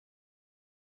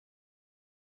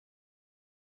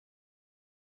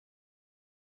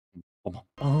So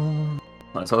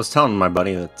I was telling my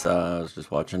buddy that I was just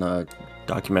watching a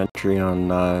documentary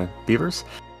on beavers.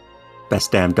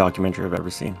 Best damn documentary I've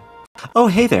ever seen. Oh,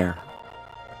 hey there.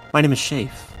 My name is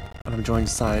Shafe, and I'm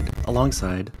joined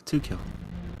alongside 2Kill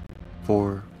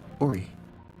for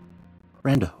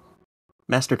Rando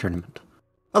Master Tournament,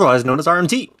 otherwise known as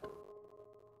RMT.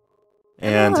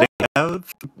 And today we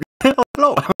have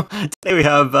hello. Today we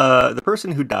have the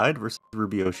person who died versus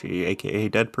Rubyyoshi, aka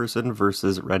Dead Person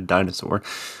versus Red Dinosaur.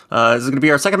 This is going to be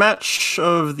our second match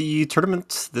of the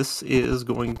tournament. This is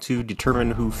going to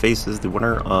determine who faces the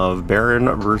winner of Baron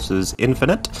versus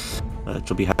Infinite. It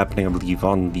will be happening, I believe,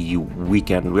 on the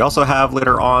weekend. We also have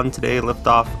later on today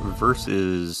Liftoff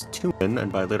versus Tumen,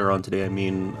 and by later on today I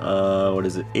mean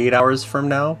 8 hours from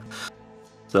now.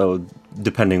 So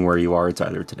depending where you are, it's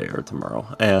either today or tomorrow.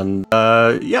 And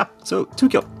yeah, so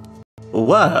 2Kill.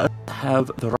 What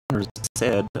have the runners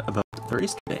said about the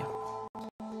race today?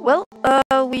 Well,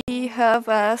 we have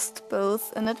asked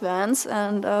both in advance,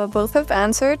 and both have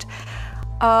answered.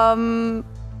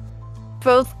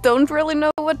 Both don't really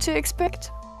know what to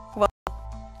expect. Well,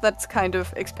 that's kind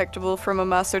of expectable from a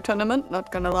master tournament,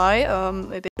 not gonna lie.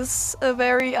 It is a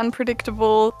very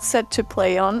unpredictable set to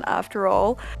play on, after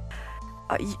all.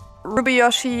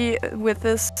 Rubyyoshi with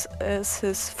this is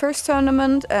his first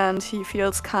tournament, and he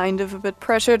feels kind of a bit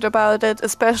pressured about it,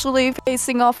 especially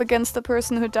facing off against the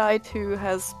person who died, who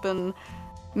has been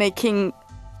making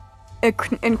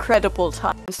incredible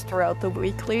times throughout the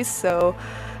weeklies, so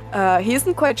he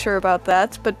isn't quite sure about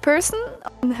that. But Person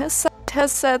on his side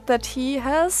has said that he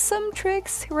has some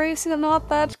tricks he's not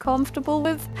that comfortable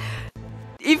with.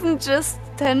 Even just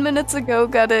 10 minutes ago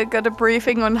got a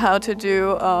briefing on how to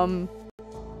do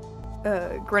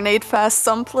grenade fast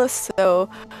sumpless, so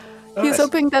he's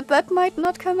hoping that might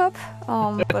not come up.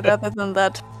 But other than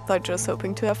that, they're just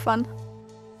hoping to have fun.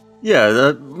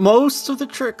 Yeah, most of the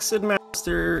tricks in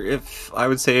Master, if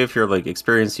you're like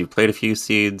experienced, you've played a few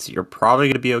seeds, you're probably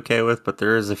going to be okay with, but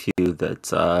there is a few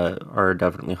that are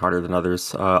definitely harder than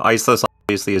others. Iceless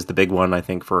obviously is the big one, I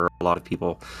think, for a lot of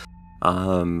people.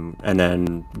 And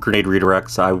then grenade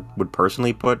redirects I would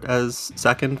personally put as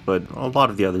second, but a lot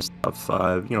of the other stuff,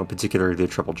 particularly the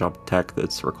triple jump tech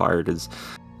that's required is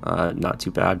not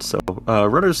too bad. So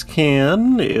runners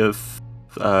can, if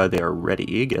they are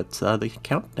ready, get the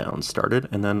countdown started,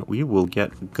 and then we will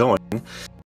get going.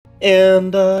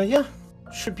 And yeah,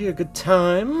 should be a good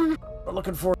time.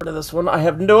 Looking forward to this one. I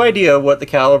have no idea what the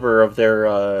caliber of their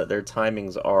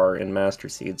timings are in Master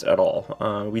Seeds at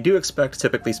all. We do expect,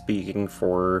 typically speaking,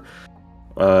 for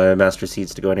Master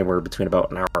Seeds to go anywhere between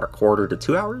about an hour and a quarter to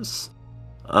 2 hours.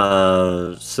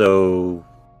 So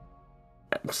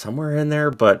somewhere in there,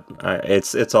 but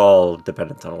it's all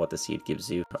dependent on what the seed gives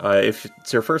you. If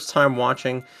it's your first time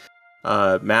watching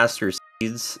Master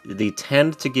Seeds, they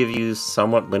tend to give you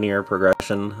somewhat linear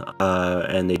progression,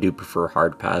 and they do prefer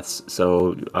hard paths,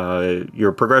 so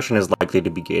your progression is likely to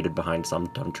be gated behind some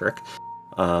dumb trick,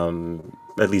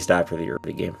 at least after the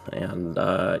early game. And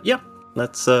yeah,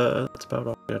 that's about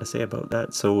all I gotta say about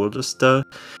that. So we'll just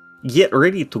get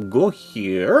ready to go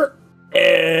here.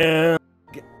 And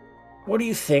what do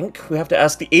you think? We have to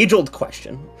ask the age-old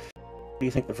question. What do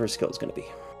you think the first skill is going to be?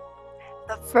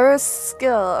 The first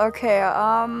skill, okay,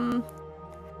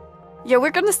 yeah,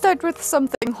 we're gonna start with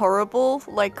something horrible,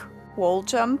 like wall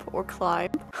jump or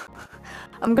climb.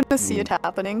 I'm gonna see it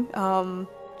happening.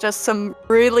 Just some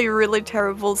really, really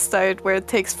terrible start where it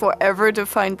takes forever to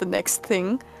find the next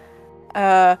thing.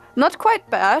 Not quite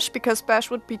bash, because bash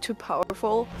would be too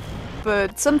powerful,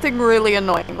 but something really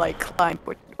annoying like climb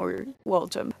or wall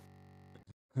jump.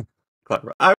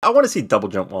 Clever. I want to see double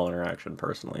jump wall interaction,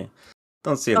 personally.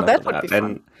 Don't see enough of that.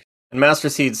 And Master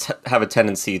Seeds have a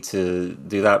tendency to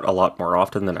do that a lot more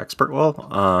often than Expert will.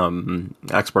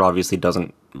 Expert obviously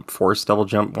doesn't force double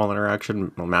jump wall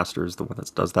interaction. Well, Master is the one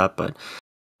that does that, but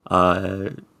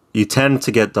you tend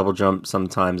to get double jump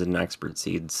sometimes in Expert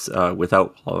Seeds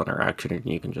without wall interaction, and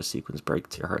you can just sequence break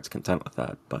to your heart's content with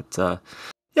that. But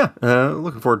yeah,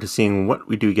 looking forward to seeing what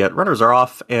we do get. Runners are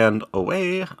off and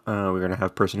away. We're going to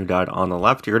have Person Who Died on the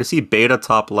left. You're going to see Beta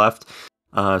top left.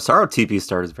 Sorrow TP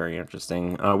start is very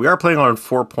interesting. We are playing on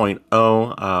 4.0.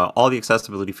 All the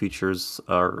accessibility features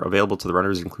are available to the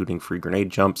runners, including free grenade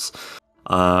jumps,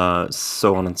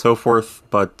 so on and so forth,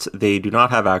 but they do not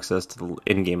have access to the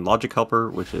in-game logic helper,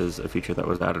 which is a feature that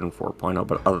was added in 4.0,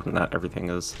 but other than that, everything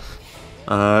is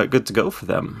good to go for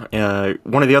them.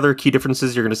 One of the other key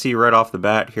differences you're going to see right off the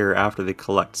bat here after the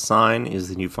collect sign is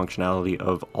the new functionality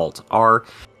of Alt-R,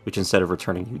 which instead of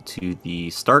returning you to the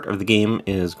start of the game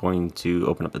is going to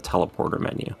open up the teleporter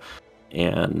menu.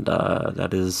 and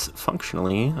that is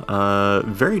functionally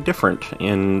very different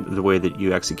in the way that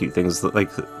you execute things. Like,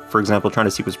 for example, trying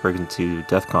to sequence break into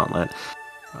Death Gauntlet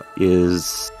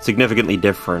is significantly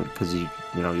different because you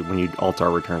know when you alt-R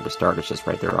return to start, it's just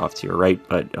right there off to your right,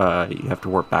 but you have to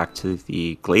warp back to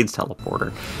the Glades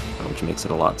teleporter, which makes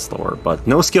it a lot slower. But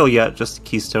no skill yet, just a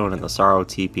Keystone and the Sorrow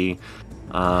TP.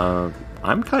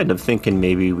 I'm kind of thinking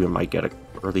maybe we might get an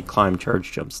early climb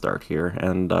charge jump start here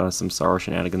and some Sorrow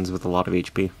shenanigans with a lot of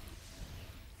HP.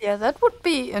 Yeah, that would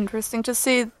be interesting to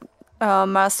see.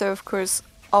 Master, of course,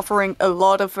 offering a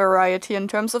lot of variety in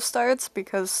terms of starts,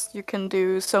 because you can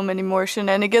do so many more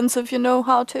shenanigans if you know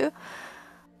how to.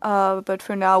 But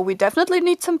for now, we definitely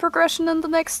need some progression in the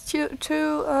next two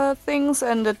things,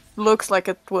 and it looks like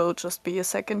it will just be a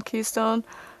second keystone.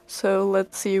 So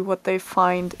let's see what they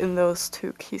find in those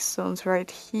two keystones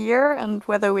right here, and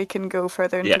whether we can go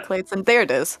further into Glades. And there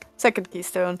it is, second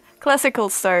keystone. Classical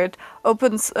start,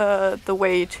 opens the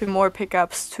way to more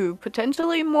pickups, to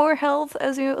potentially more health,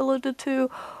 as you alluded to,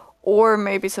 or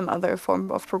maybe some other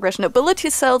form of progression. Ability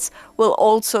cells will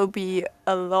also be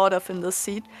a lot of in the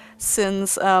seed,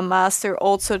 since Master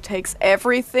also takes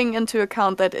everything into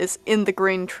account that is in the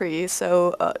green tree.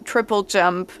 So triple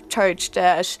jump, charge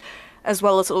dash, as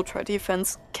well as ultra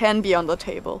defense can be on the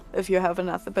table if you have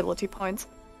enough ability points.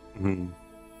 Mm-hmm.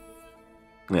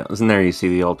 Yeah, isn't there you see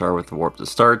the alt-R with the warp to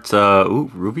start?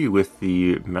 Ruby with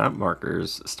the map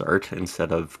markers start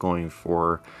instead of going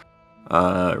for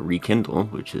rekindle,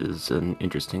 which is an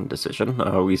interesting decision.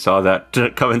 We saw that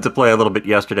come into play a little bit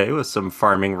yesterday with some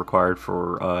farming required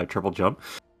for triple jump.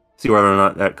 See whether or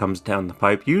not that comes down the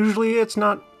pipe. Usually it's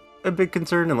not a big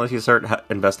concern unless you start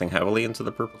investing heavily into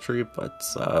the purple tree, but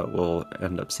we'll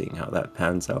end up seeing how that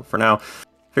pans out. For now,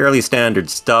 fairly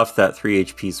standard stuff. That 3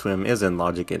 HP swim is in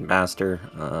Logic and Master,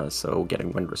 so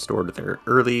getting wind restored there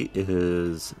early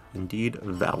is indeed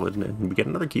valid. And we get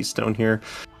another keystone here.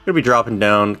 Gonna be dropping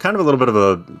down, kind of a little bit of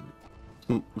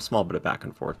a small bit of back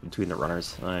and forth between the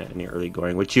runners in the early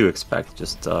going, which you expect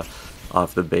just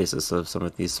off the basis of some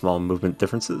of these small movement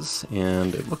differences.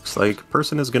 And it looks like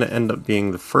Person is going to end up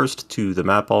being the first to the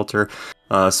map alter.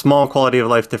 Small quality of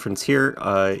life difference here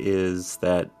is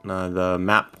that the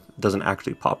map doesn't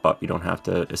actually pop up. You don't have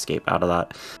to escape out of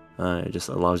that. It just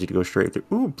allows you to go straight through.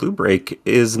 Ooh, Blue Break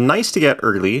is nice to get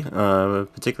early,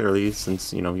 particularly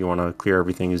since you want to clear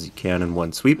everything as you can in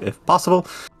one sweep if possible.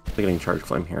 Getting Charge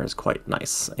Flame here is quite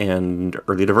nice. And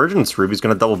early Divergence, Ruby's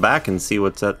going to double back and see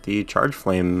what's at the Charge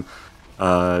Flame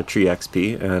tree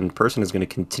XP, and Person is going to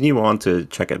continue on to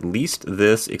check at least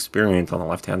this experience on the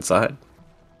left-hand side.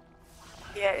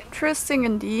 Yeah, interesting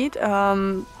indeed.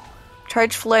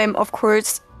 Charge Flame, of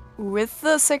course, with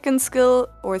the second skill,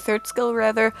 or third skill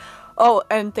rather. Oh,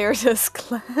 and there's this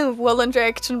Well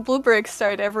Interaction Blue Break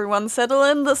start. Everyone settle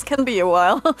in, this can be a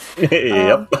while.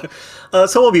 Yep.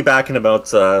 So we'll be back in about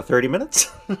 30 minutes.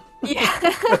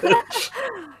 Yeah.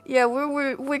 Yeah,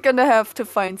 we're gonna have to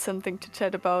find something to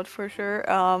chat about for sure.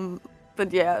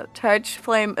 But yeah, Charge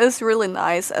Flame is really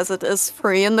nice, as it is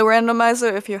free in the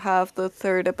randomizer if you have the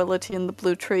third ability in the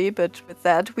blue tree. But with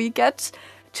that, we get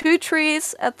 2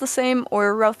 trees at the same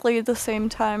or roughly the same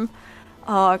time.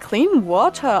 Clean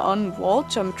water on wall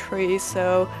jump tree,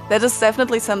 so that is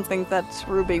definitely something that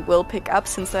Ruby will pick up,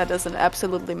 since that is an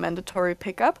absolutely mandatory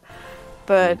pickup.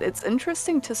 But it's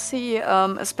interesting to see,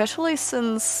 especially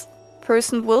since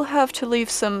Person will have to leave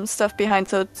some stuff behind,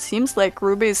 so it seems like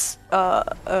Ruby's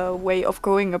way of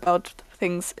going about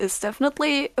things is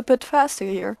definitely a bit faster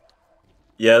here.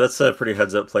 Yeah, that's a pretty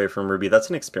heads-up play from Ruby. That's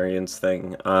an experience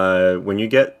thing. When you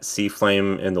get Sea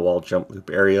Flame in the wall jump loop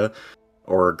area,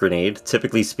 or Grenade,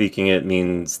 typically speaking, it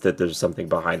means that there's something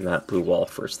behind that blue wall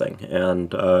first thing.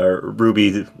 And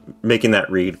Ruby, making that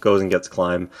read, goes and gets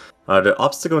Climb. It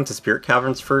opts to go into Spirit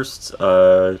Caverns first,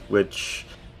 which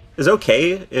is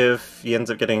okay if he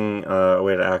ends up getting a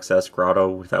way to access Grotto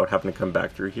without having to come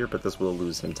back through here, but this will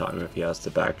lose him time if he has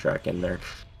to backtrack in there.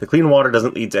 The Clean Water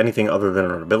doesn't lead to anything other than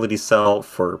an ability cell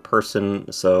for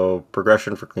Person, so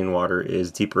progression for Clean Water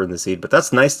is deeper in the seed, but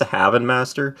that's nice to have in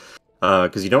Master,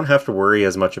 because you don't have to worry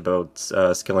as much about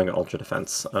skilling Ultra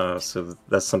Defense, so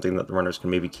that's something that the runners can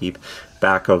maybe keep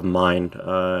back of mind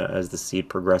as the seed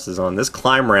progresses on. This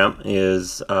climb ramp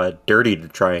is dirty to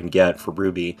try and get for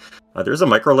Ruby. There's a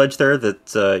micro ledge there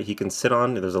that he can sit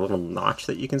on. There's a little notch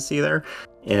that you can see there,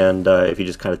 and if you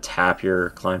just kind of tap your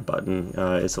climb button,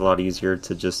 it's a lot easier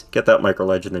to just get that micro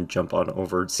ledge and then jump on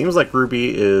over. It seems like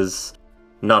Ruby is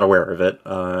not aware of it,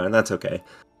 and that's okay.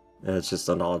 It's just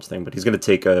a knowledge thing, but he's going to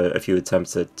take a few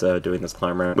attempts at doing this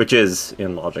climb ramp, which is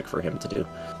in logic for him to do.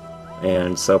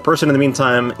 And so person in the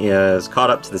meantime is caught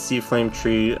up to the Sea Flame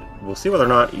tree. We'll see whether or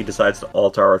not he decides to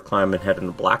altar with climb and head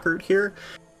into Blackroot here,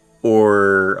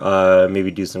 or maybe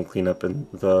do some cleanup in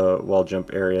the wall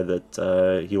jump area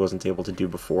that he wasn't able to do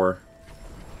before.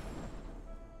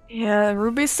 Yeah,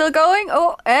 Ruby's still going.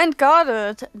 Oh, and got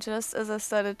it. Just as I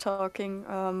started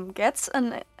talking, gets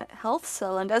a health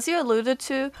cell. And as you alluded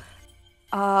to,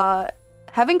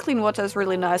 having clean water is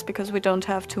really nice because we don't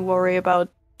have to worry about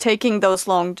taking those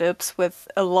long dips with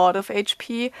a lot of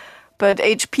HP. But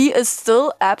HP is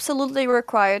still absolutely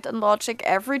required in Logic.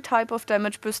 Every type of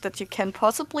damage boost that you can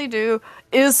possibly do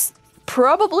is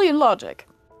probably in Logic.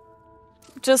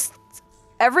 Just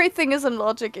everything is in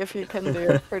Logic if you can do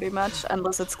it, pretty much,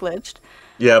 unless it's glitched.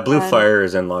 Yeah, Blue Fire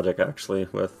is in Logic, actually,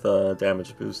 with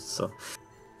damage boosts, so...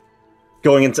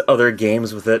 Going into other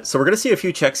games with it. So we're going to see a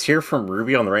few checks here from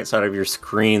Ruby on the right side of your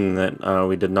screen that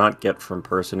we did not get from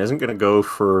person. Isn't going to go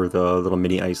for the little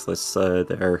mini Iceless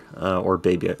there, or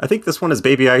Baby. I think this one is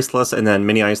Baby Iceless, and then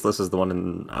mini Iceless is the one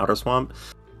in Outer Swamp.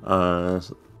 But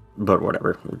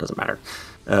whatever, it doesn't matter.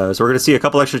 So we're going to see a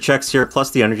couple extra checks here,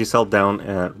 plus the energy cell down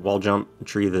at Wall Jump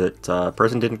tree that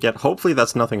person didn't get. Hopefully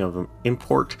that's nothing of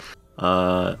import.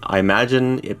 I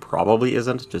imagine it probably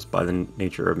isn't, just by the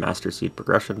nature of Master Seed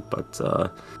progression, but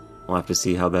we'll have to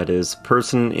see how that is.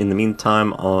 Person, in the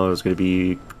meantime, is going to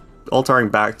be altaring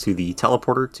back to the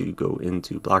teleporter to go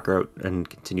into Blackroot and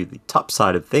continue the top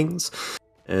side of things.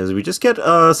 As we just get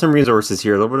some resources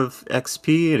here, a little bit of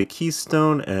XP and a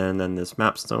keystone, and then this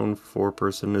mapstone for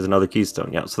person is another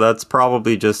keystone. Yeah, so that's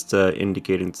probably just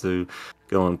indicating to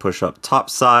go and push up top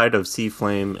side of Sea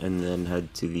Flame and then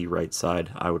head to the right side,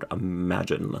 I would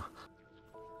imagine.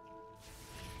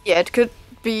 Yeah, it could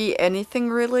be anything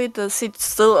really. The seed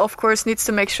still, of course, needs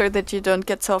to make sure that you don't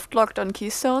get soft locked on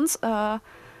keystones.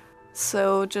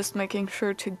 So just making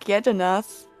sure to get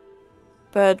enough.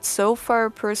 But so far,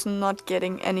 person not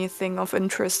getting anything of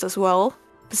interest as well.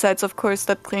 Besides, of course,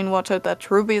 that clean water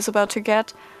that Ruby is about to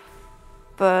get.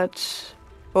 But...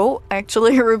 oh,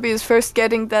 actually, Ruby is first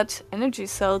getting that energy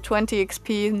cell, 20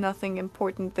 XP, nothing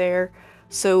important there.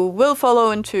 So we'll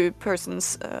follow into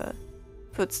person's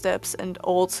footsteps and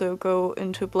also go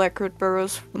into Blackroot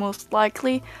Burrows, most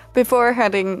likely, before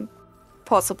heading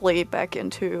possibly back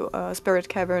into Spirit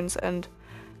Caverns and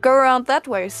go around that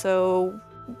way. So,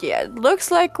 yeah, it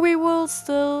looks like we will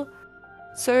still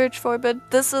search for a bit.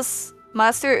 This is...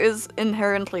 Master is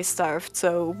inherently starved,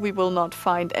 so we will not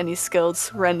find any skills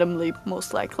randomly,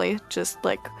 most likely. Just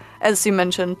like, as you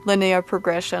mentioned, linear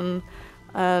progression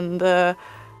and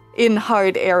in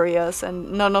hard areas, and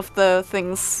none of the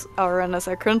things our runners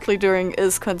are currently doing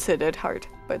is considered hard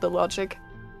by the logic.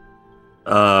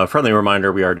 Friendly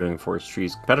reminder, we are doing Forest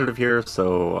Trees competitive here,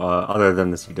 so other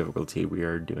than the C difficulty, we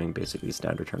are doing basically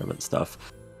standard tournament stuff.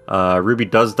 Ruby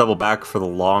does double back for the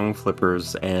long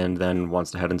flippers and then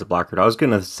wants to head into Blackroot. I was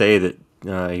going to say that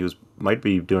he might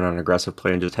be doing an aggressive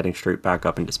play and just heading straight back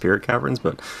up into Spirit Caverns,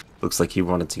 but looks like he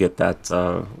wanted to get that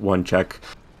one check.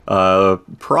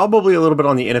 Probably a little bit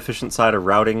on the inefficient side of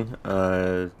routing,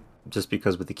 just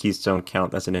because with the keystone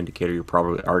count, that's an indicator you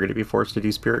probably are going to be forced to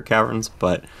do Spirit Caverns,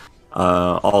 but...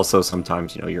 also,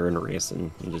 sometimes, you know, you're in a race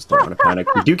and you just don't want to panic.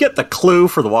 We do get the clue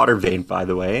for the water vein, by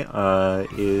the way,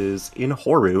 is in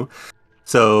Horu.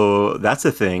 So that's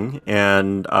a thing.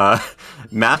 And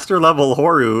master level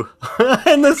Horu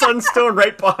and the sunstone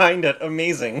right behind it.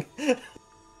 Amazing.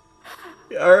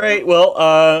 All right, well,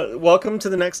 welcome to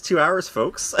the next 2 hours,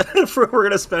 folks. We're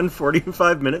going to spend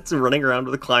 45 minutes running around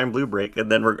with a climb blue break,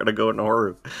 and then we're going to go into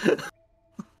Horu.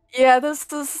 Yeah, this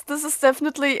is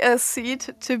definitely a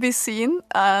seed to be seen,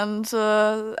 and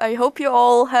I hope you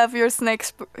all have your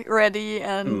snacks ready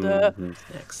and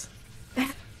snacks.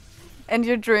 And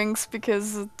your drinks,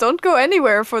 because don't go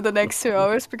anywhere for the next 2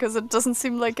 hours, because it doesn't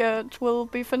seem like it will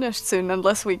be finished soon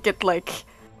unless we get like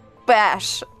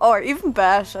Bash, or even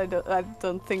Bash. I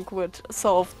don't think would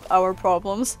solve our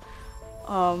problems.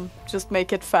 Just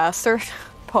make it faster,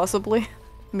 possibly,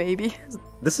 maybe.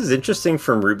 This is interesting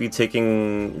from Ruby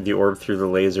taking the orb through the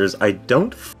lasers. I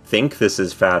don't think this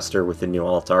is faster with the new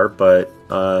altar, but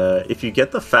if you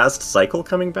get the fast cycle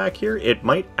coming back here, it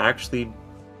might actually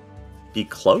be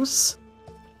close.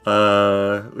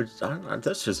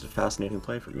 That's just a fascinating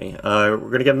play for me. We're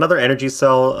going to get another energy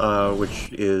cell,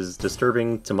 which is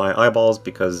disturbing to my eyeballs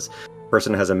because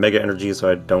person has a mega energy, so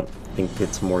I don't think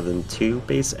it's more than 2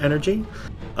 base energy.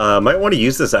 Might want to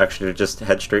use this actually to just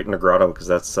head straight into Grotto, because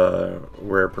that's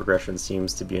where progression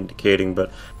seems to be indicating,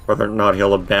 but whether or not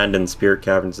he'll abandon Spirit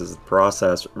Caverns as the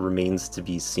process remains to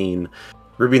be seen.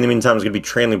 Ruby, in the meantime, is going to be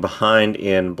trailing behind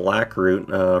in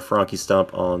Blackroot. Frankie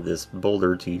Stomp on this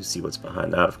boulder to see what's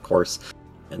behind that, of course.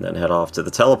 and then head off to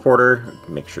the teleporter.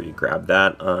 Make sure you grab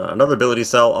that. Another ability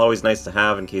cell, always nice to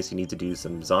have in case you need to do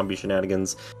some zombie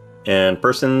shenanigans. And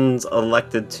person's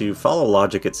elected to follow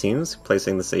logic, it seems,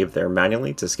 placing the save there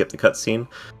manually to skip the cutscene.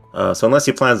 So unless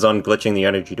he plans on glitching the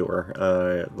energy door,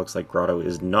 it looks like Grotto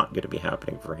is not going to be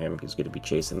happening for him. He's going to be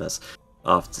chasing this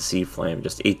off to Sea Flame.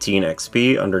 Just 18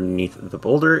 XP underneath the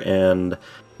boulder, and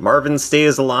Marvin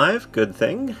stays alive. Good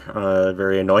thing.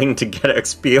 Very annoying to get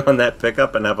XP on that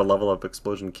pickup and have a level up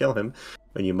explosion kill him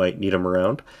when you might need him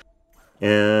around.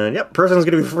 And yep, person's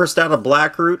going to be first out of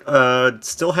Black Root.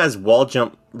 Still has wall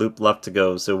jump loop left to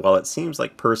go, so while it seems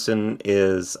like person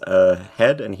is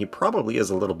ahead, and he probably is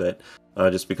a little bit,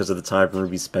 just because of the time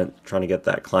Ruby spent trying to get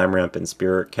that climb ramp in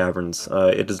Spirit Caverns,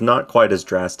 it is not quite as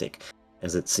drastic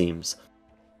as it seems.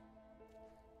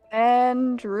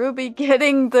 And Ruby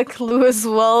getting the clue as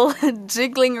well,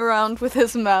 jiggling around with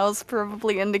his mouse,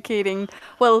 probably indicating,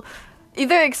 well,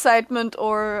 either excitement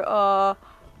or,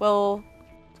 well,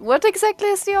 what exactly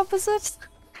is the opposite?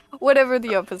 Whatever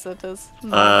the opposite is.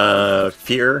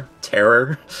 Fear,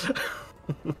 terror.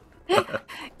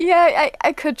 Yeah,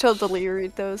 I could totally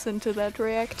read those into that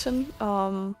reaction.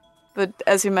 But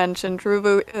as you mentioned,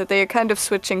 Ruby, they are kind of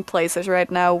switching places right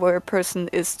now, where a person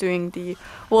is doing the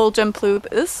wall jump loop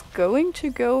is going to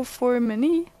go for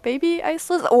mini baby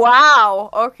iceless. Wow!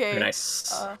 Okay.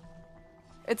 Nice.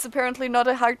 It's apparently not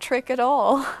a hard trick at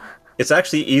all. It's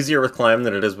actually easier with climb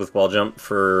than it is with wall jump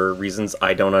for reasons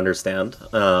I don't understand,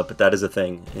 but that is a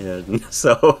thing. And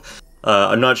so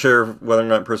I'm not sure whether or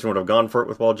not a person would have gone for it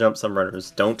with wall jump. Some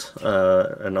runners don't,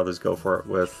 and others go for it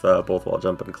with both wall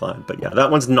jump and climb. But yeah,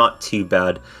 that one's not too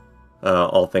bad,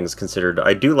 all things considered.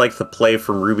 I do like the play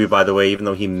from Ruby, by the way, even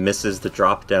though he misses the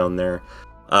drop down there.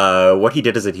 What he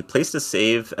did is that he placed a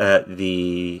save at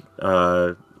the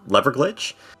lever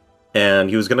glitch, and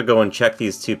he was going to go and check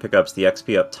these two pickups, the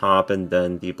XP up top and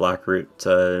then the Black Root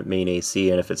main AC,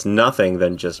 and if it's nothing,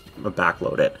 then just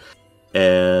backload it.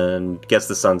 And gets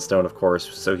the Sunstone, of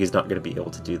course, so he's not going to be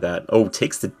able to do that. Oh,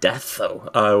 takes the death,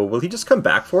 though. Will he just come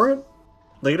back for it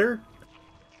later?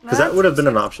 Because that would have been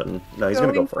an option. No, he's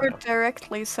going to go for it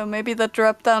directly, so maybe the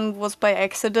drop down was by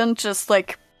accident, just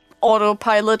like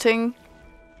autopiloting.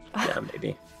 Yeah,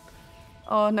 maybe.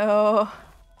 Oh no.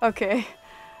 Okay.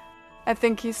 I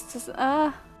think he's just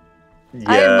Yeah.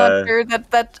 I'm not sure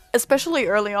that especially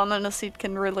early on in a seed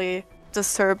can really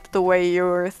disturb the way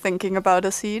you're thinking about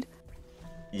a seed.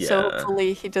 Yeah. So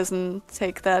hopefully he doesn't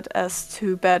take that as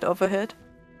too bad of a hit.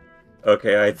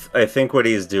 Okay, I think what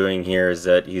he's doing here is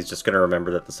that he's just going to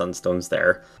remember that the Sunstone's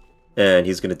there, and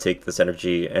he's going to take this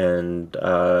energy and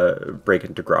break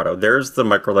into Grotto. There's the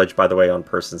micro ledge, by the way, on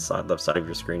person's side, left side of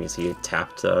your screen. You see he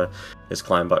tapped his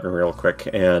climb button real quick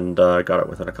and got it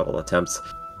within a couple of attempts.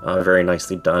 Very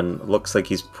nicely done. Looks like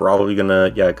he's probably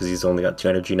gonna, yeah, because he's only got 2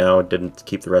 energy now, didn't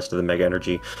keep the rest of the mega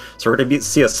energy. So we're gonna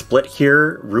see a split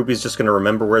here. Ruby's just gonna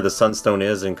remember where the Sunstone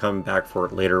is and come back for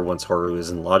it later once Horu is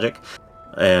in logic.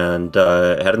 And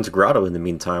head into Grotto in the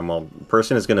meantime, while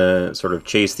person is gonna sort of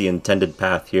chase the intended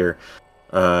path here.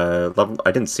 I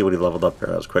didn't see what he leveled up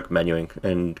here. I was quick menuing.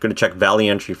 And gonna check Valley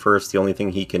entry first. The only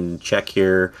thing he can check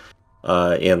here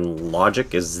in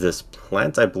logic is this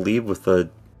plant, I believe, with a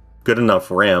good enough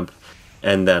ramp,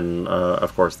 and then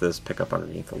of course this pickup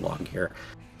underneath the log here.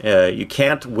 You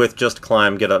can't with just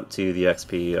climb get up to the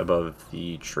XP above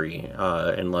the tree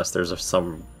unless there's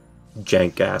some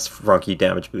jank ass funky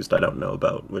damage boost I don't know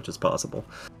about, which is possible.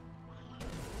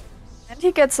 And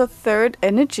he gets a 3rd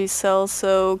energy cell,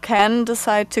 so can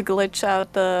decide to glitch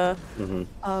out the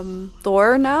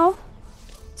door now.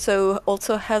 So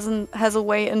also has a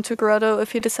way into Grotto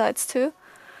if he decides to.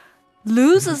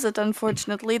 Loses it,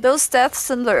 unfortunately. Those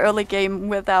deaths in the early game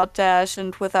without dash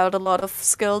and without a lot of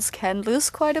skills can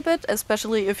lose quite a bit,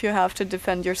 especially if you have to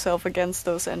defend yourself against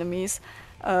those enemies.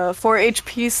 4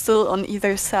 HP still on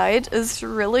either side is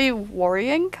really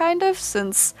worrying, kind of,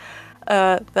 since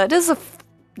that is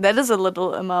a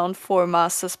little amount for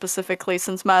Master specifically,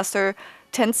 since Master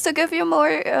tends to give you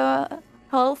more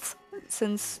health,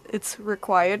 since it's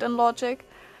required in logic.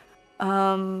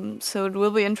 So it will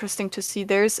be interesting to see.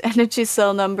 There's energy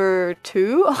cell number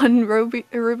 2 on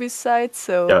Ruby's side,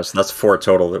 so... Yeah, so that's 4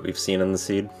 total that we've seen in the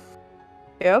seed.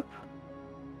 Yep.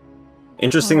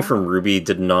 Interesting from Ruby,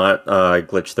 did not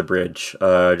glitch the bridge,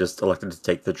 just elected to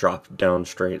take the drop down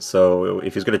straight. So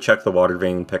if he's going to check the water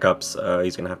vein pickups,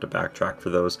 he's going to have to backtrack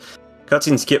for those.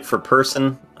 Cutscene skip for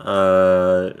person.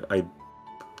 I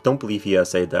don't believe he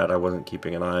SA'd that. I wasn't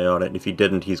keeping an eye on it. And if he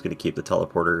didn't, he's going to keep the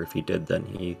teleporter. If he did, then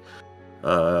he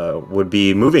would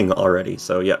be moving already.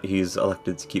 So yeah, he's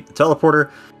elected to keep the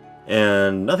teleporter.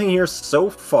 And nothing here so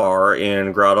far,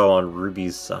 and Grotto on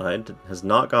Ruby's side has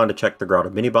not gone to check the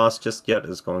Grotto mini-boss just yet,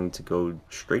 is going to go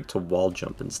straight to wall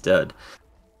jump instead.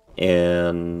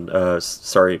 And,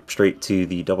 sorry, straight to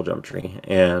the double jump tree,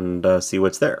 and see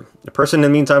what's there. The person in the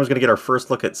meantime is going to get our first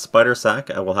look at Spider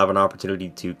Sack. I will have an opportunity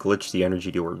to glitch the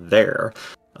energy door there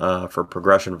for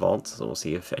progression vaults, so we'll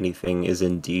see if anything is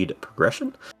indeed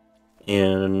progression.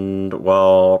 And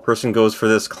while a person goes for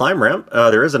this climb ramp,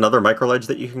 there is another micro ledge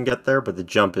that you can get there, but the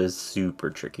jump is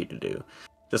super tricky to do.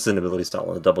 Just an ability style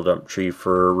on the double jump tree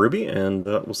for Ruby, and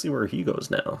we'll see where he goes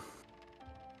now.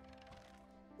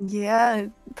 Yeah,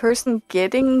 person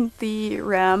getting the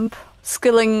ramp,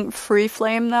 skilling Free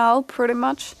Flame now, pretty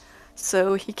much.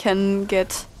 So he can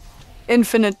get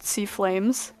infinite sea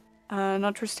flames.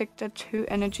 Not restricted to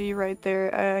energy right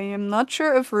there. I am not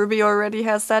sure if Ruby already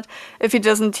has that. If he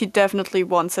doesn't, he definitely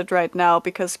wants it right now,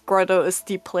 because Grotto is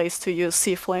the place to use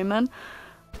Sea Flame in.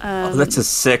 Oh, that's a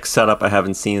sick setup. I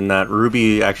haven't seen that.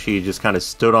 Ruby actually just kind of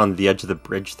stood on the edge of the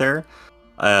bridge there,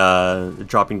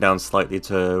 dropping down slightly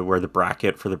to where the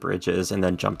bracket for the bridge is, and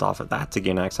then jumped off of that to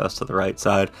gain access to the right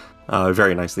side.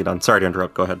 Very nicely done. Sorry to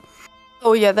interrupt. Go ahead.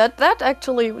 Oh yeah, that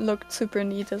actually looked super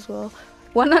neat as well.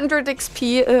 100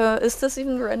 XP, is this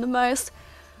even randomized?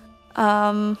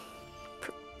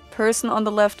 Person on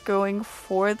the left going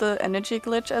for the energy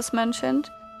glitch as mentioned.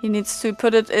 He needs to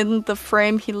put it in the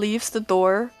frame he leaves the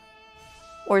door.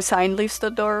 Or sign leaves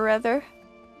the door, rather.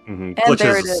 Mm-hmm.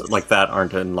 Glitches like that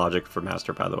aren't in logic for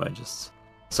Master, by the way. Just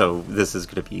so this is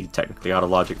going to be technically out of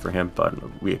logic for him, but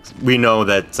we know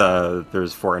that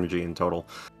there's 4 energy in total.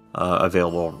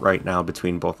 Available right now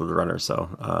between both of the runners,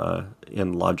 so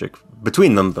in logic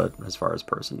between them, but as far as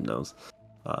person knows,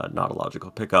 not a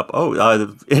logical pickup.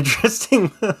 Oh,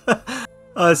 interesting.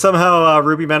 Somehow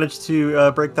Ruby managed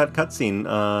to break that cutscene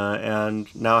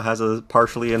and now has a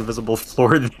partially invisible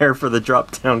floor there for the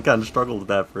drop down. Kind of struggled with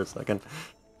that for a second.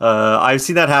 I've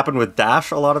seen that happen with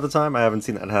Dash a lot of the time. I haven't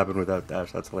seen that happen without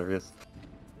Dash. That's hilarious.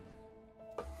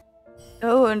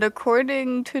 Oh, and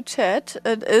according to chat,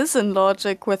 it is in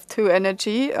logic with 2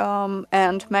 energy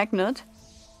and magnet,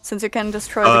 since you can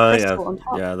destroy the crystal on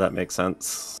top. Yeah, that makes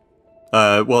sense.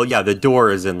 Well, yeah, the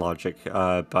door is in logic,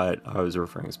 but I was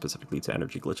referring specifically to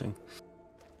energy glitching.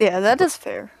 Yeah, that is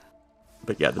fair.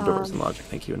 But yeah, the door is in logic.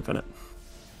 Thank you, Infinite.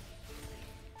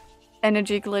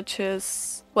 Energy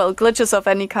glitches, well, glitches of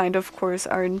any kind, of course,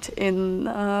 aren't in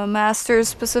Masters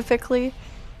specifically.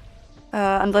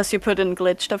 Unless you put in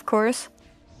glitched, of course.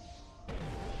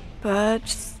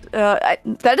 But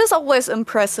that is always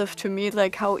impressive to me,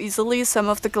 like how easily some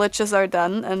of the glitches are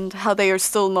done and how they are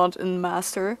still not in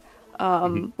Master.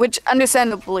 Which,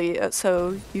 understandably,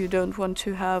 so you don't want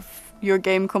to have your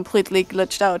game completely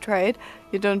glitched out, right?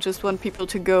 You don't just want people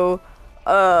to go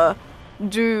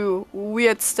do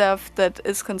weird stuff that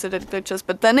is considered glitches.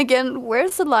 But then again,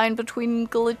 where's the line between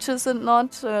glitches and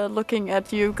not? Looking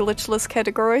at you, glitchless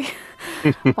category.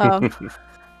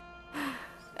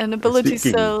 An ability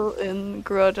cell in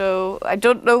Grotto. I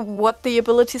don't know what the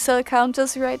ability cell count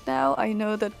is right now. I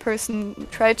know that person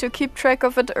tried to keep track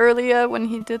of it earlier when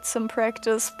he did some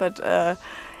practice, but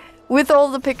with all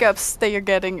the pickups that you're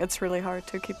getting, it's really hard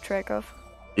to keep track of.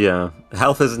 Yeah,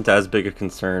 health isn't as big a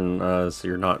concern, so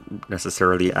you're not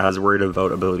necessarily as worried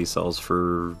about ability cells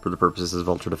for the purposes of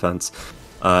Ultra Defense.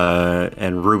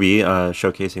 And Ruby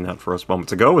showcasing that for us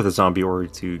moments ago with a zombie ori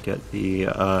to get the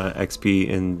XP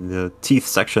in the teeth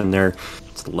section there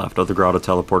to the left of the Grotto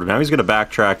teleporter. Now he's going to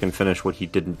backtrack and finish what he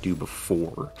didn't do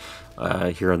before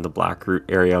here in the Black Root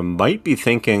area. Might be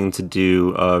thinking to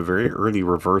do a very early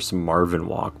reverse Marvin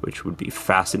walk, which would be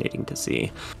fascinating to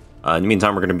see. In the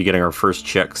meantime, we're going to be getting our first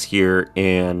checks here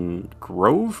in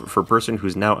Grove for a person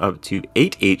who's now up to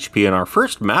 8 HP. And our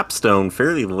first map stone,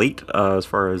 fairly late as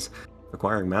far as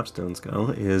acquiring map stones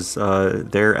go, is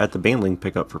there at the Baneling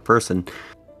pickup for person.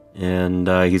 And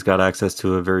he's got access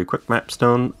to a very quick map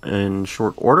stone in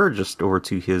short order, just over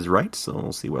to his right. So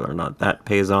we'll see whether or not that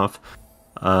pays off.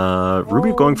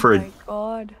 Ruby going for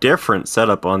a different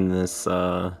setup on this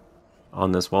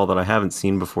wall that I haven't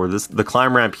seen before. The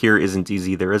climb ramp here isn't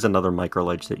easy. There is another micro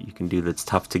ledge that you can do that's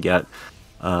tough to get.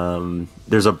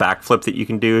 There's a backflip that you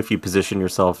can do if you position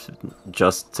yourself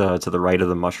just to the right of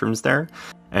the mushrooms there,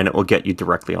 and it will get you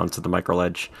directly onto the micro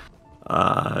ledge.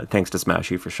 Thanks to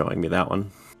Smashy for showing me that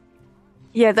one.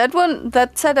 Yeah,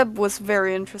 that setup was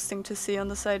very interesting to see on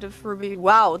the side of Ruby.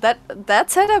 Wow, that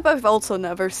setup I've also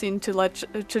never seen, to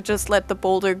just let the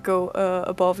boulder go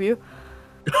above you.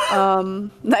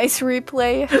 Nice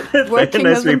replay. Working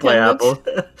nice replay, Apple.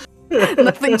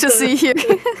 Nothing to see here.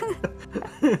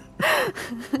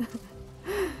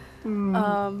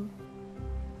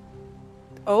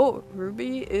 Oh,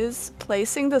 Ruby is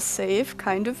placing the save,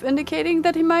 kind of indicating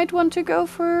that he might want to go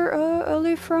for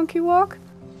early Frankie walk.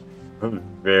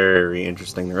 Very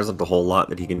interesting. There isn't a whole lot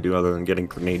that he can do other than getting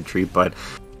Grenade Tree, but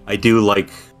I do like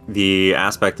the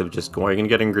aspect of just going and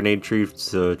getting Grenade Tree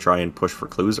to try and push for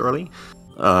clues early.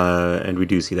 And we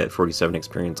do see that 47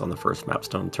 experience on the first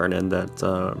Mapstone turn-in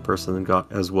that person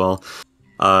got as well.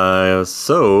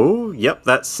 So, yep,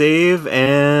 that save,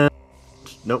 and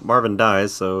nope, Marvin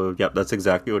dies, so yep, that's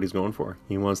exactly what he's going for.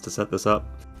 He wants to set this up.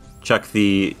 Check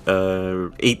the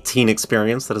 18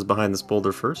 experience that is behind this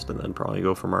boulder first, and then probably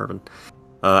go for Marvin.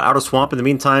 Outer Swamp in the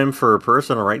meantime for a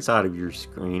person on the right side of your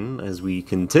screen as we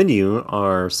continue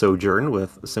our sojourn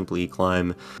with Simply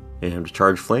Climb and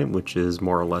Charge Flame, which is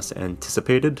more or less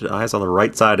anticipated. Eyes on the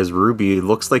right side is Ruby.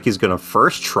 Looks like he's going to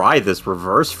first try this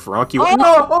reverse Frankie. Oh!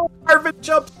 No! Marvin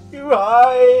jumps too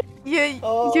high!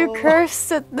 You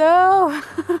cursed it, no!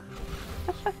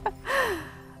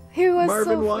 He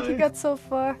got so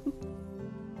far.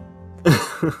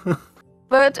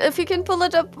 But if he can pull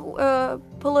it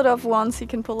off once, he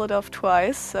can pull it off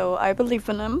twice. So I believe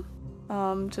in him.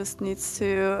 Just needs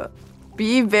to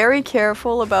be very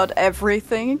careful about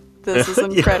everything. This is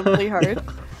incredibly hard.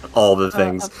 All the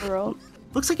things. After all.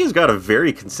 Looks like he's got a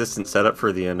very consistent setup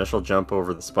for the initial jump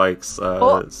over the spikes.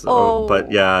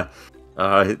 But yeah,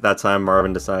 that time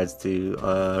Marvin decides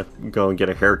to go and get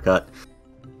a haircut.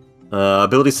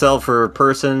 Ability cell for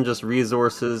person, just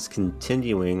resources,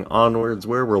 continuing onwards.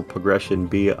 Where will progression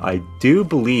be? I do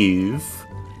believe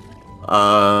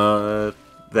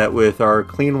that with our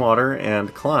clean water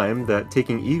and climb, that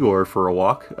taking Igor for a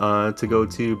walk to go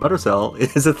to Buttercell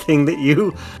is a thing that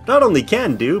you not only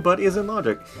can do, but is in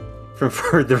logic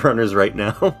for the runners right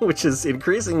now, which is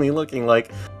increasingly looking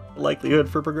like likelihood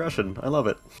for progression. I love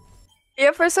it.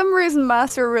 Yeah, for some reason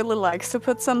Master really likes to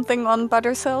put something on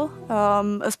Buttercell,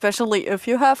 especially if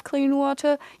you have clean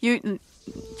water. You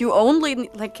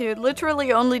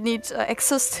literally only need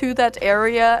access to that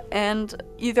area and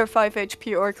either 5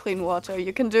 HP or clean water.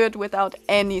 You can do it without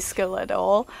any skill at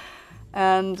all.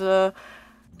 And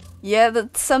yeah,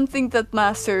 that's something that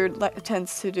Master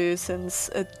tends to do since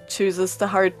it chooses the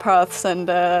hard paths, and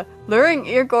luring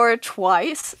Igor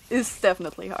twice is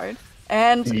definitely hard.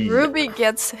 And Ruby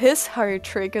gets his hard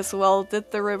trick as well,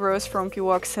 did the reverse Frankie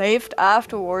walk, saved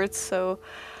afterwards, so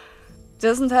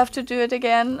doesn't have to do it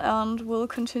again, and will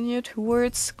continue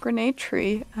towards Grenade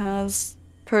Tree as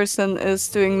person is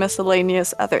doing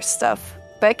miscellaneous other stuff.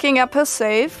 Backing up his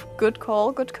save, good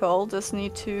call, good call. Does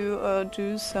need to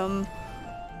do some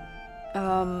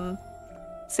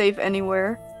save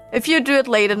anywhere. If you do it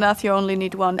late enough, you only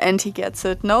need one, and he gets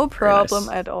it, no problem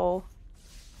at all.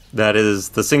 That is,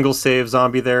 the single save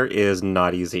zombie there is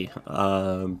not easy.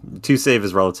 2 save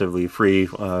is relatively free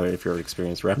if you're an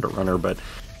experienced Rando runner, but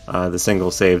the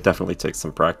single save definitely takes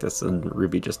some practice, and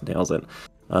Ruby just nails it.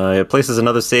 It places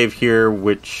another save here,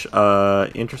 which,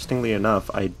 interestingly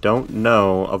enough, I don't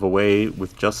know of a way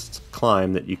with just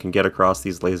climb that you can get across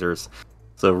these lasers.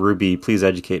 So Ruby, please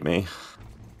educate me.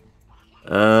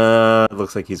 It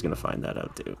looks like he's going to find that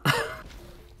out too.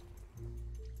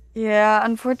 Yeah,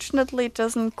 unfortunately it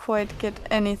doesn't quite get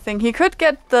anything. He could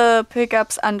get the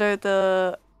pickups under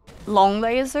the long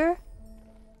laser.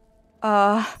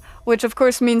 Which of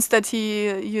course means that he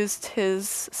used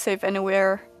his save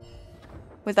anywhere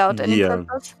without any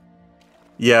purpose.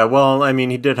 Yeah, well, I mean,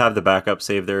 he did have the backup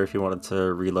save there if he wanted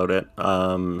to reload it.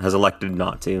 Has elected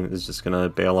not to. Is just going to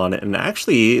bail on it. And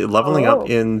actually, leveling up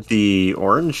in the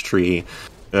orange tree,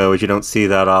 which you don't see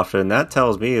that often, that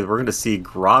tells me we're going to see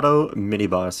Grotto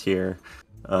mini-boss here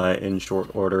in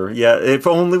short order. Yeah, if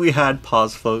only we had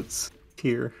pause floats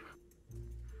here.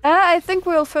 I think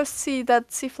we'll first see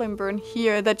that Sea Flame Burn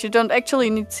here, that you don't actually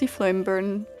need Sea Flame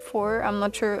Burn for. I'm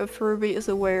not sure if Ruby is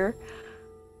aware.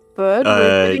 But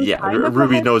yeah,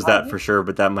 Ruby knows that for sure,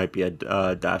 but that might be a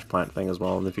dash plant thing as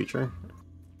well in the future.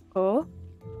 Oh.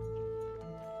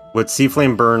 What Sea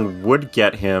Flame Burn would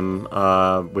get him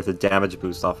with a damage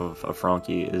boost off of a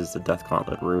Frankie is the Death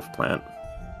Gauntlet Roof plant.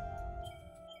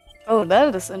 Oh,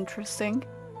 that is interesting.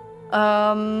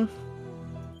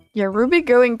 Yeah, Ruby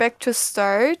going back to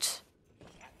start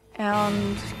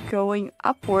and going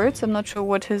upwards. I'm not sure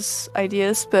what his idea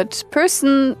is, but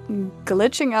person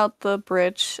glitching out the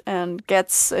bridge and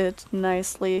gets it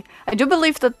nicely. I do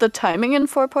believe that the timing in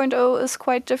 4.0 is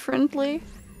quite differently,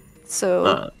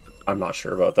 so... I'm not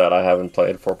sure about that. I haven't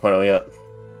played 4.0 yet.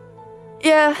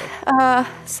 Yeah,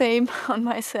 same on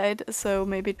my side, so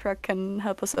maybe Truck can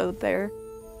help us out there.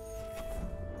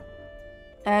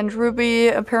 And Ruby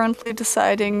apparently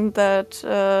deciding that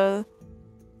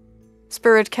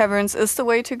Spirit Caverns is the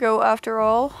way to go after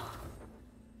all.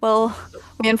 Well,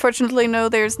 we unfortunately know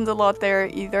there isn't a lot there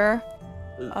either.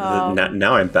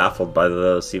 Now I'm baffled by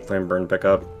the Sea Flame Burn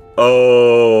pickup.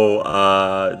 Oh,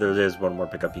 there's one more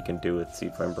pickup you can do with Sea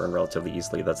Flame Burn relatively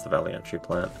easily. That's the Valiant Tree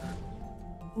plant.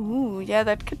 Ooh, yeah,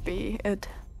 that could be it.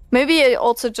 Maybe he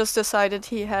also just decided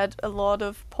he had a lot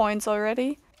of points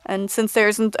already, and since there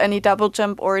isn't any double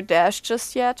jump or dash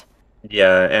just yet.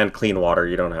 Yeah, and clean water,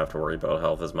 you don't have to worry about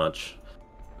health as much.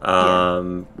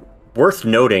 Worth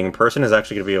noting, Person is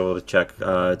actually going to be able to check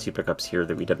 2 pickups here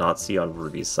that we did not see on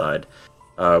Ruby's side.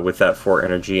 With that 4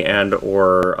 energy and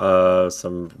or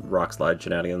some rock slide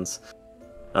shenanigans.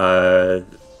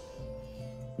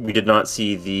 We did not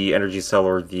see the energy cell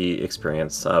or the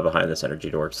experience behind this energy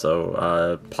door,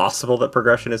 so possible that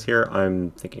progression is here.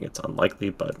 I'm thinking it's unlikely,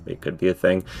 but it could be a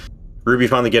thing. Ruby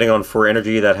finally getting on 4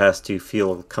 energy. That has to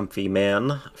feel comfy,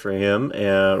 man, for him.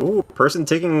 And ooh, Person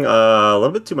taking a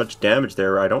little bit too much damage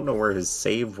there. I don't know where his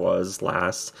save was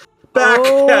last. Back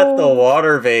at the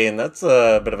water vein. That's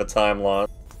a bit of a time loss.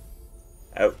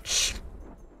 Ouch.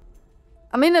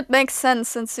 I mean, it makes sense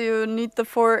since you need the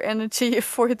 4 energy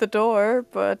for the door,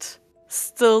 but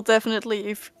still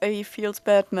definitely a feels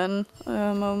bad man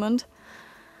moment.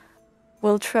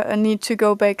 We'll need to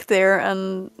go back there,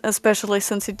 and especially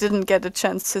since he didn't get a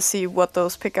chance to see what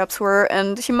those pickups were,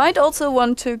 and he might also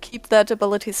want to keep that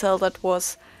ability cell that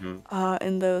was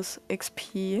in those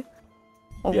XP.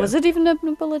 Or was it even an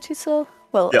ability cell?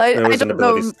 Well, yeah, I don't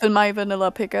know in my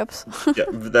vanilla pickups. Yeah,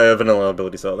 the vanilla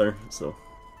ability cell there. So,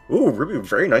 ooh, Ruby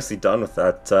very nicely done with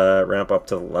that ramp up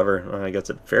to the lever. He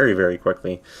gets it very, very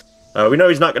quickly. We know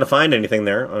he's not going to find anything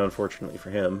there, unfortunately for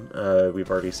him.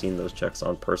 We've already seen those checks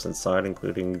on Person's side,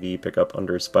 including the pickup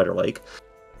under Spider Lake.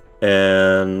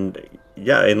 And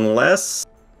yeah, unless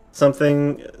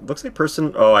something looks like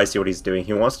Person. Oh, I see what he's doing.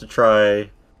 He wants to try.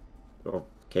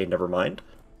 Okay, never mind.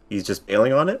 He's just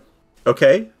bailing on it.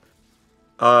 Okay.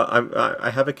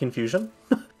 I have a confusion.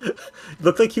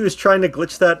 Looked like he was trying to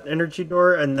glitch that energy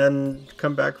door and then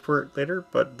come back for it later,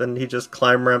 but then he just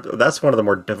climb ramped. That's one of the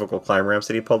more difficult climb ramps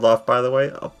that he pulled off, by the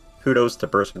way. Kudos to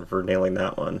Person for nailing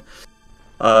that one.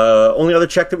 Only other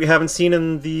check that we haven't seen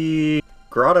in the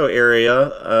grotto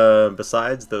area,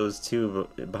 besides those 2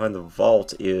 behind the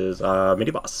vault, is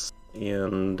mini boss.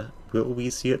 And will we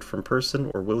see it from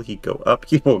Person, or will he go up?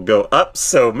 He will go up,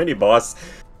 so mini boss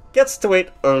gets to wait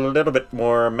a little bit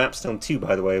more. Mapstone 2,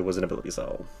 by the way, was an ability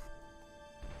cell.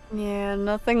 Yeah,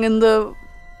 nothing in the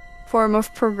form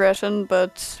of progression,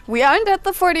 but we aren't at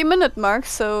the 40-minute mark,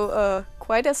 so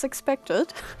quite as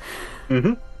expected.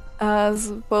 As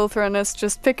both runners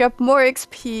just pick up more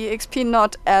XP. XP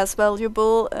not as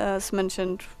valuable. As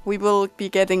mentioned, we will be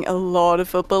getting a lot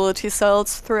of ability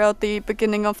cells throughout the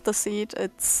beginning of the seed.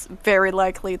 It's very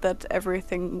likely that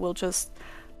everything will just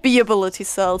be ability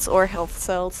cells or health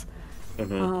cells.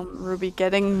 Ruby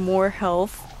getting more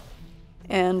health.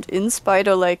 And in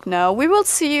Spider Lake now, we will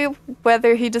see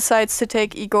whether he decides to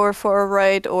take Igor for a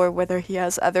ride or whether he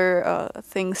has other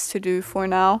things to do for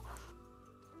now.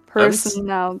 Person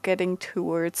now getting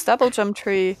towards double jump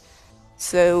tree,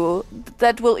 so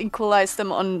that will equalize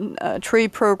them on tree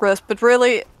progress, but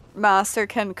really Master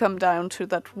can come down to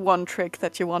that one trick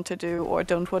that you want to do or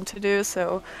don't want to do,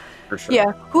 so for sure.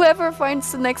 Yeah, whoever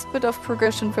finds the next bit of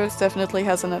progression first definitely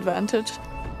has an advantage.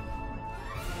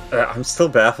 I'm still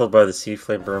baffled by the Sea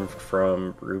Flame Burn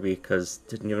from Ruby, because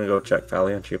didn't even go check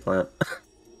Valiant Tree plant.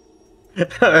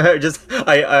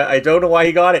 I don't know why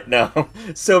he got it now.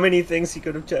 So many things he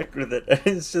could have checked with it.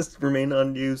 It's just remained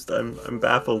unused. I'm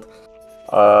baffled.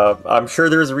 I'm sure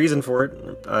there's a reason for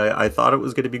it. I thought it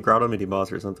was going to be Grotto Mini Boss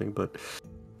or something, but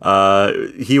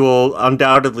he will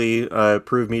undoubtedly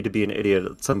prove me to be an idiot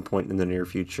at some point in the near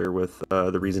future with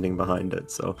the reasoning behind it.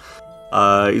 So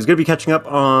he's going to be catching up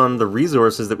on the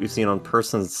resources that we've seen on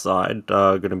Person's side.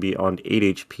 Going to be on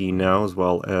 8 HP now, as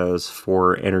well as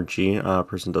 4 energy.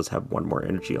 Person does have 1 more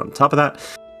energy on top of that.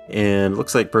 And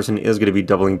looks like Person is going to be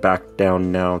doubling back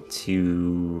down now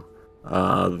to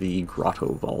the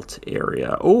Grotto Vault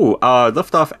area. Oh,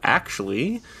 left off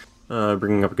actually,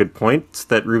 bringing up a good point,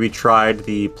 that Ruby tried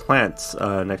the plants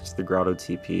next to the Grotto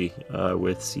TP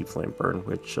with Sea Flame Burn,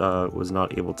 which was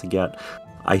not able to get.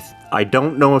 I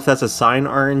don't know if that's a sign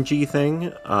RNG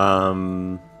thing,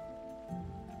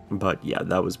 but yeah,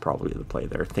 that was probably the play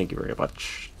there. Thank you very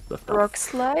much. Rock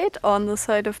slide on the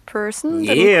side of Person.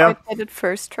 Yeah. Didn't quite get it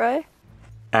first try.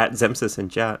 At Zemsis in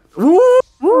chat.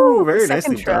 Woo! Very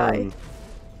nicely done.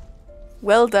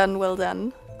 Well done, well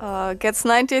done. Gets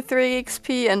 93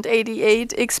 XP and 88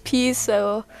 XP,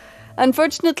 so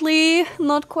Unfortunately,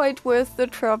 not quite worth the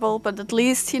trouble, but at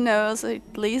least he knows,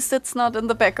 at least it's not in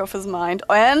the back of his mind.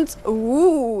 And,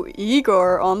 ooh,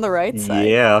 Igor on the right side.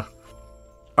 Yeah.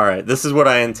 Alright, this is what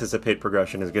I anticipate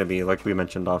progression is going to be, like we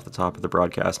mentioned off the top of the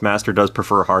broadcast. Master does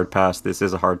prefer a hard pass. This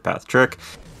is a hard path trick.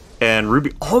 And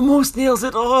Ruby almost nails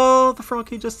it. Oh, the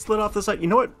Frankie just slid off the side. You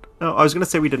know what? No, I was going to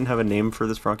say we didn't have a name for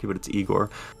this Frankie, but it's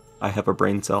Igor. I have a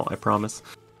brain cell, I promise.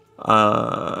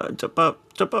 Jump up,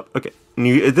 jump up. Okay.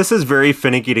 This is very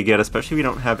finicky to get, especially if you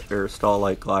don't have air stall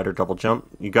like glide or double jump.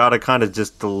 You gotta kind of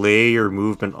just delay your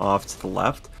movement off to the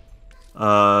left.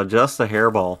 Just a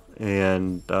hairball,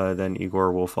 and then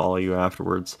Igor will follow you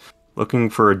afterwards.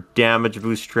 Looking for a damage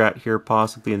boost strat here,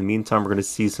 possibly. In the meantime, we're going to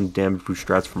see some damage boost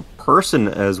strats from Person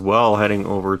as well, heading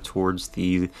over towards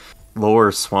the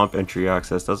lower swamp entry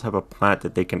access. Does have a plant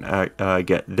that they can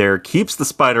get there. Keeps the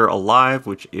spider alive,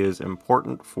 which is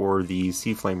important for the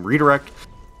Sea Flame redirect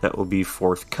that will be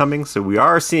forthcoming. So we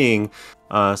are seeing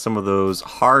some of those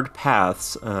hard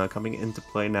paths coming into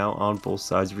play now on both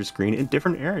sides of your screen in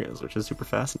different areas, which is super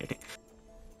fascinating.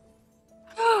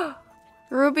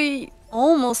 Ruby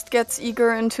almost gets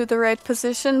Igor into the right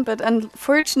position, but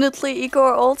unfortunately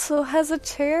Igor also has a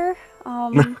chair.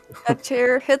 That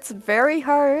chair hits very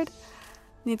hard.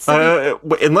 Needs to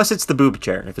unless it's the boob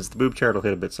chair. If it's the boob chair, it'll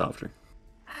hit a bit softer.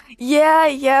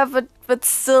 Yeah, but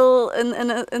still,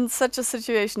 in such a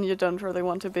situation, you don't really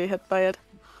want to be hit by it.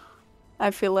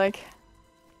 I feel like,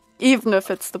 even if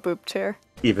it's the boob chair.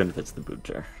 Even if it's the boob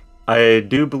chair. I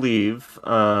do believe.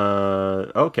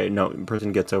 Okay, no,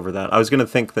 Person gets over that. I was gonna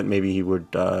think that maybe he would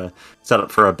set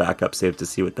up for a backup save to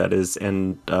see what that is,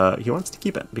 and he wants to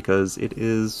keep it because it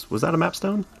is. Was that a map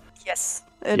stone? Yes,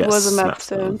 it was a map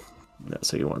stone. Yeah,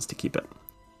 so he wants to keep it.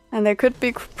 And there could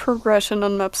be progression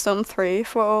on Mapstone 3,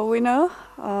 for all we know.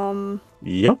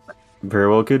 Yep, very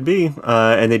well could be.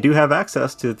 And they do have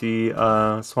access to the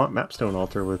Swamp Mapstone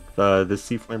altar with this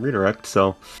Sea Flame redirect,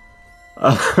 so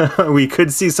we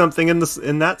could see something in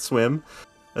that swim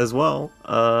as well.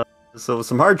 So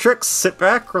some hard tricks. Sit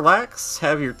back, relax,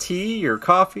 have your tea, your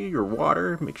coffee, your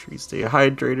water. Make sure you stay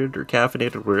hydrated or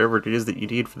caffeinated, whatever it is that you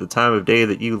need for the time of day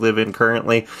that you live in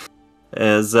currently.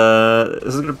 As this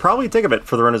is going to probably take a bit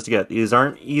for the runners to get. These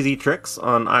aren't easy tricks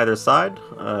on either side.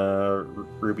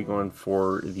 Ruby going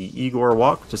for the Igor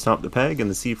walk to stomp the peg, and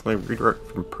the Sea Flame redirect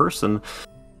from Person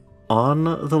on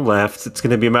the left. It's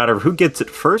going to be a matter of who gets it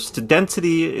first.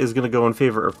 Density is going to go in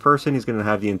favor of Person. He's going to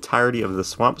have the entirety of the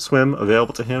Swamp Swim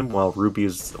available to him, while Ruby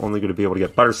is only going to be able to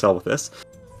get Butter Cell with this.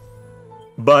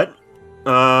 But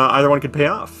either one could pay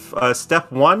off.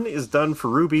 Step 1 is done for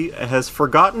Ruby. Has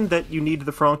forgotten that you need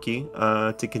the Frankie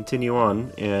to continue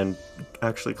on and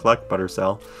actually collect Butter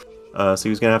Cell. So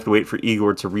he's going to have to wait for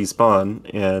Igor to respawn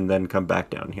and then come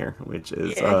back down here, which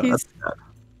is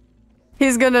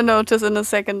he's going to notice in a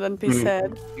second and be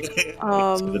sad.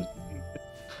 On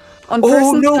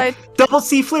Person's side... Double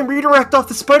Sea Flame redirect off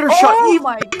the spider shot! Oh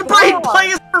my god! Brain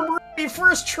plays for Ruby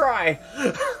first try!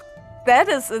 That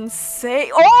is insane!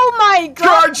 Oh my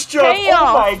god! Charge jump!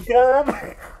 Oh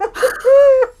my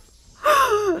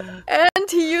god! And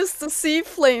he used the Sea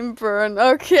Flame burn.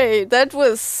 Okay, that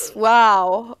was...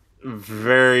 wow.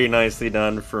 Very nicely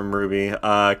done from Ruby.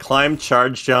 Climb,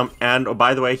 charge jump, and oh,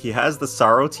 by the way, he has the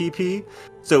Sorrow TP,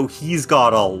 so he's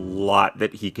got a lot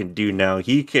that he can do now.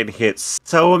 He can hit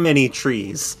so many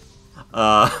trees.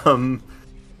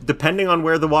 Depending on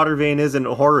where the water vein is in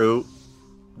Horu,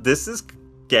 this is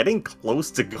getting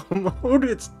close to go mode.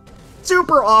 It's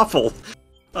super awful,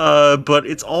 but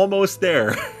it's almost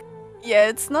there. Yeah,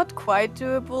 it's not quite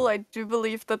doable. I do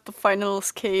believe that the final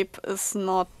escape is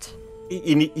not...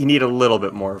 You need a little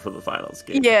bit more for the final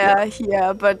escape.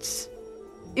 Yeah, but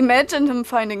imagine him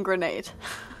finding Grenade.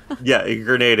 Yeah,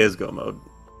 Grenade is go mode.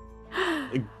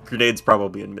 Grenade's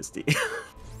probably in Misty.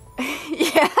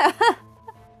 Yeah.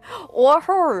 Or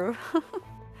Horu.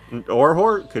 Or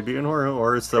Hor, could be in Hor,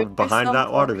 or it's behind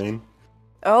that water vein.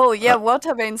 Oh yeah,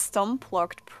 water vein stump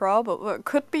blocked, probably.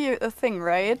 Could be a thing,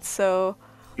 right? So,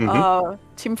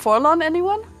 Team Forlorn,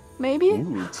 anyone? Maybe?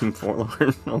 Ooh, Team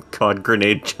Forlorn. Oh god,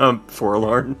 grenade jump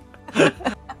Forlorn.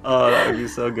 Oh, that would be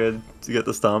so good to get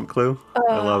the stomp clue.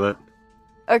 I love it.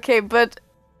 Okay, but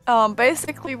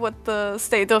basically what the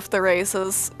state of the race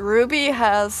is, Ruby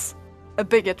has a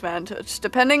big advantage.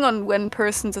 Depending on when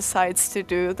Person decides to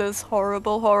do this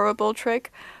horrible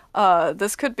trick,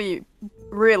 this could be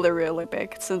really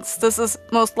big, since this is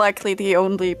most likely the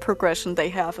only progression they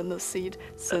have in the seed,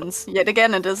 since, yet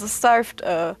again, it is a starved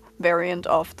variant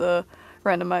of the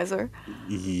randomizer.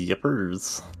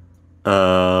 Yippers.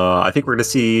 I think we're going to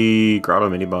see Grotto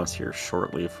Mini-Boss here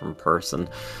shortly from person.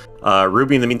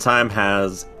 Ruby, in the meantime,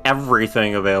 has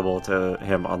everything available to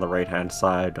him on the right-hand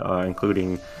side,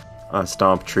 including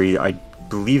Stomp Tree. I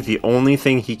believe the only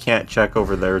thing he can't check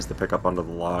over there is the pickup onto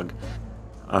the log.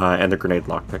 And the grenade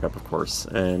lock pickup, of course.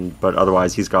 But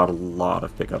otherwise, he's got a lot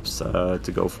of pickups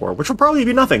to go for, which will probably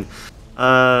be nothing.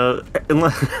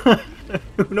 Unless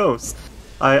who knows?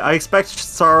 I expect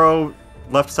Sorrow,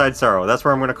 left side Sorrow. That's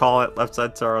where I'm going to call it. Left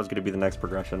side Sorrow is going to be the next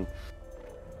progression.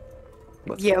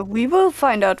 Yeah, we will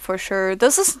find out for sure.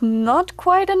 This is not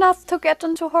quite enough to get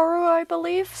into Horror, I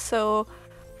believe. So,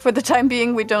 for the time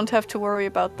being, we don't have to worry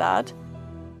about that.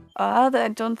 I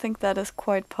don't think that is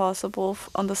quite possible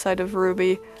on the side of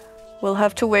Ruby. We'll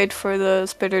have to wait for the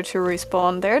spitter to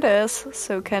respawn. There it is.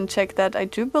 So can check that. I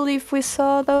do believe we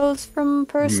saw those from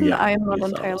person. Yeah, I am not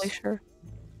entirely sure.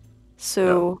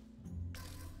 So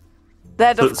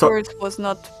that of course was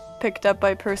not picked up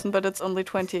by person, but it's only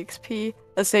 20 XP.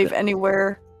 A save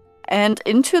anywhere. And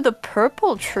into the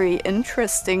purple tree.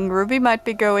 Interesting. Ruby might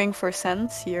be going for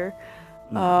sense here.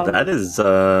 That is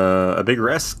a big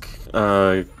risk,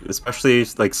 especially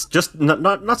like just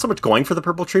not so much going for the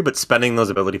purple tree, but spending those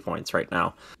ability points right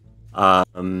now.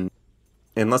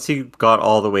 Unless he got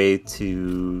all the way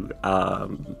to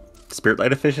Spirit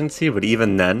Light efficiency, but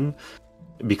even then,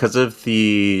 because of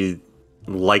the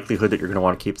likelihood that you're going to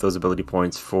want to keep those ability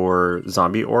points for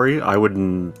Zombie Ori, I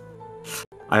wouldn't.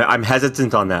 I'm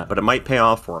hesitant on that, but it might pay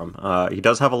off for him. He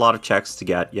does have a lot of checks to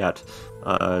get yet,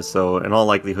 so in all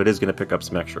likelihood is going to pick up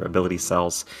some extra ability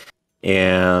cells.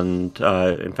 And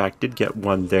in fact, did get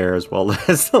one there as well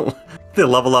as the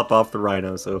level up off the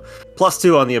Rhino. So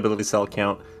 +2 on the ability cell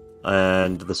count,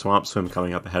 and the Swamp Swim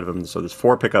coming up ahead of him. So there's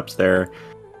 4 pickups there,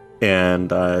 and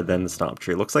then the Stomp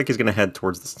Tree. Looks like he's going to head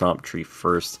towards the Stomp Tree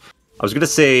first. I was going to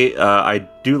say, I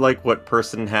do like what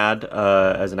Person had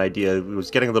as an idea. He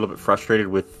was getting a little bit frustrated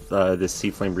with this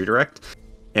Sea Flame redirect,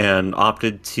 and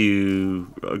opted to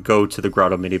go to the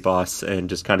Grotto Mini-Boss and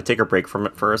just kind of take a break from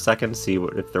it for a second, see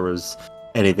if there was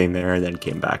anything there, and then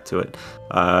came back to it.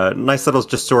 Nice little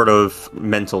just sort of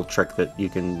mental trick that you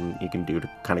can do to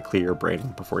kind of clear your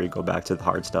brain before you go back to the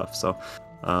hard stuff. So,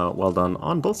 well done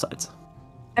on both sides.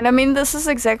 And I mean, this is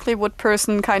exactly what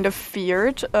Person kind of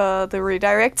feared, the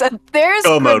redirects. And there's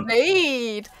Go mode.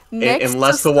 Grenade!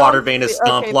 Unless the water vein is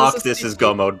stomp locked, this is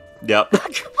go mode. Yep.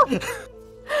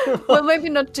 Well, maybe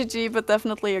not GG, but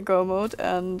definitely a go mode.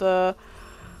 And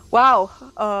wow,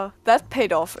 that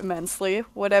paid off immensely,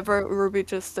 whatever Ruby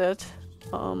just did.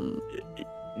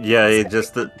 Yeah, it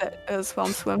just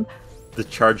Swamp Swim. The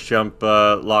charge jump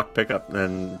lock pickup,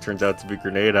 and turns out to be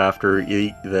grenade after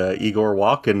the Igor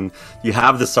walk, and you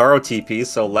have the Sorrow TP,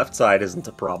 so left side isn't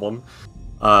a problem.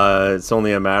 It's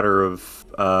only a matter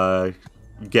of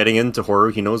getting into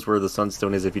Horror. He knows where the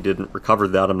Sunstone is if he didn't recover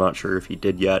that. I'm not sure if he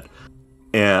did yet.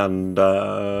 And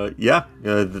yeah,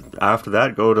 after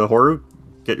that, go to Horror,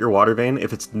 get your Water Vein.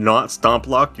 If it's not Stomp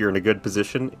locked, you're in a good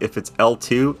position. If it's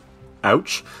L2,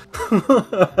 ouch.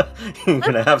 You're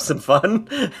gonna have some fun.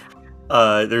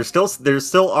 There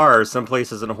still are some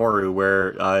places in Horu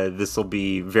where this will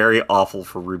be very awful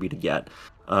for Ruby to get.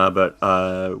 But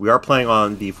we are playing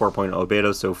on the 4.0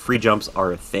 beta, so free jumps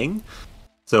are a thing.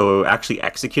 So actually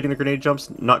executing the grenade jumps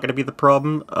not going to be the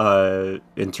problem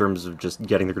in terms of just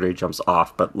getting the grenade jumps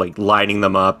off, but like lining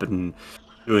them up and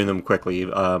doing them quickly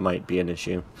might be an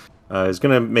issue. Is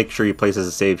going to make sure he places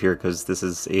a save here because this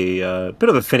is a bit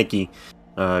of a finicky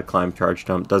climb charge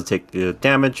jump. Does take the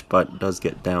damage, but does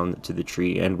get down to the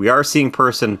tree. And we are seeing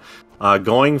Person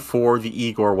going for the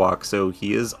Igor walk, so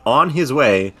he is on his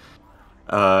way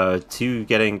to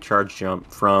getting charge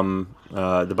jump from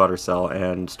the Butter Cell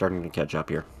and starting to catch up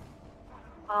here.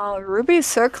 Ruby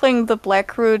circling the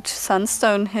Blackroot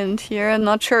Sunstone hint here. I'm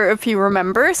not sure if he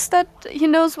remembers that he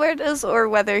knows where it is, or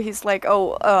whether he's like,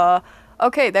 oh,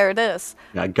 okay, there it is.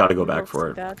 Yeah, I gotta go back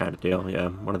for it, kind of deal. Yeah,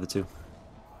 one of the two.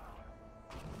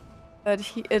 But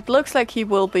it looks like he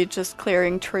will be just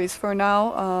clearing trees for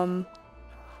now.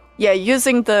 Yeah,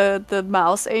 using the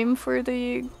mouse aim for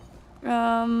the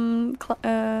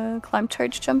climb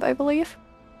charge jump, I believe.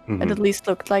 Mm-hmm. It at least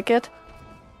looked like it.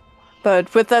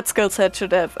 But with that skill set,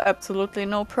 should have absolutely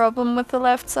no problem with the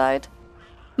left side.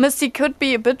 Misty could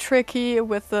be a bit tricky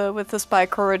with the spy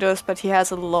corridors, but he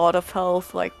has a lot of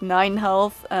health, like 9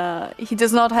 health. He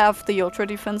does not have the ultra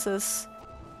defenses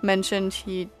mentioned.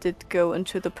 He did go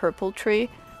into the purple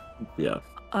tree. Yeah.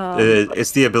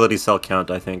 It's the ability cell count,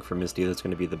 I think, for Misty that's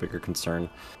going to be the bigger concern.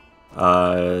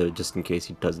 Just in case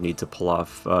he does need to pull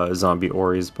off zombie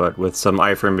Oris, but with some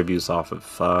iframe abuse off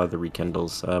of the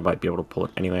rekindles, might be able to pull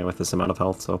it anyway with this amount of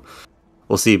health. So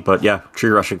we'll see. But yeah, tree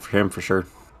rushing for him for sure.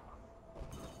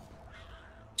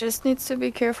 Just needs to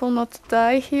be careful not to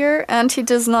die here, and he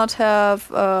does not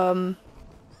have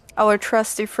our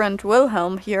trusty friend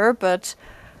Wilhelm here, but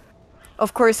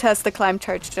of course has the climb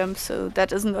charge jump, so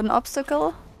that isn't an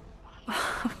obstacle.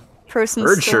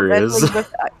 Bird sure is.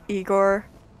 With Igor.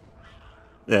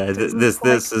 Yeah,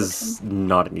 this is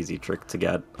not an easy trick to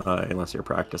get unless you're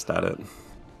practiced at it.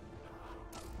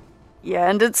 Yeah,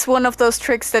 and it's one of those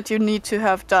tricks that you need to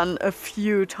have done a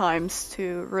few times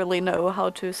to really know how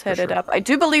to set it up. I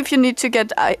do believe you need to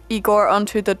get Igor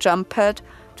onto the jump pad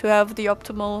to have the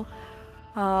optimal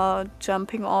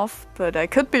jumping off, but I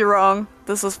could be wrong.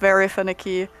 This is very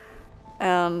finicky,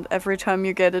 and every time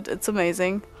you get it, it's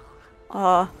amazing.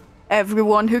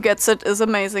 Everyone who gets it is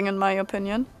amazing in my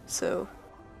opinion, so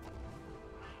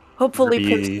hopefully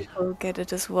Pixie will get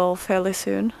it as well fairly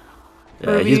soon.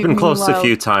 Yeah, he's been close a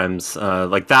few times.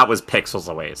 Like, that was pixels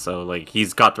away, so, like,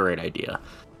 he's got the right idea.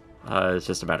 It's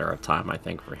just a matter of time, I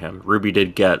think, for him. Ruby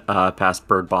did get past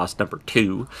Bird Boss number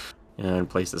 2 and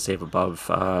placed the save above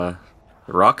the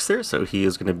rocks there, so he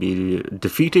is going to be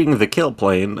defeating the kill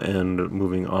plane and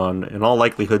moving on, in all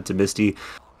likelihood, to Misty.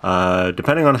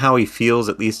 Depending on how he feels,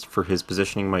 at least for his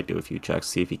positioning, might do a few checks,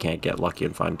 see if he can't get lucky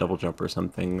and find double jump or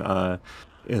something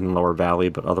in Lower Valley,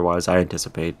 but otherwise I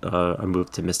anticipate a move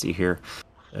to Misty here.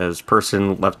 As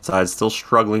person left side still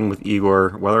struggling with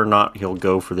Igor, whether or not he'll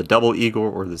go for the double Igor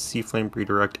or the Sea Flame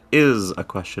redirect is a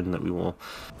question that we will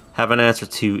have an answer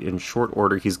to in short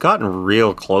order. He's gotten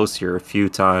real close here a few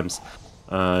times.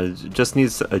 Just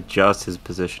needs to adjust his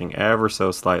positioning ever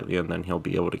so slightly, and then he'll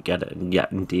be able to get it. And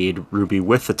yet, indeed, Ruby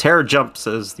with the terror jump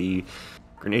says the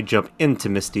grenade jump into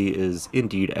Misty is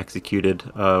indeed executed.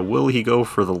 Will he go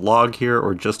for the log here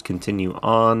or just continue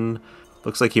on?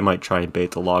 Looks like he might try and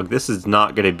bait the log. This is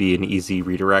not going to be an easy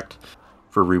redirect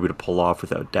for Ruby to pull off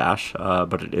without dash,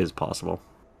 but it is possible.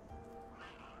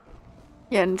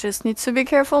 Yeah, and just needs to be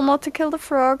careful not to kill the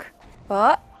frog,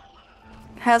 but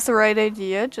has the right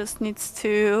idea, just needs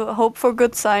to hope for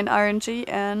good sign RNG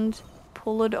and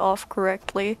pull it off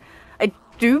correctly. I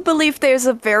do believe there's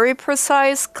a very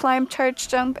precise climb charge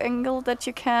jump angle that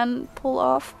you can pull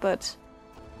off, but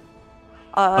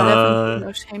definitely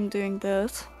no shame doing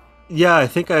this. Yeah, I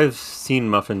think I've seen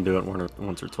Muffin do it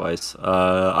once or twice.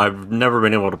 I've never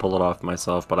been able to pull it off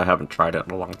myself, but I haven't tried it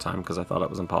in a long time because I thought it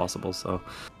was impossible, so...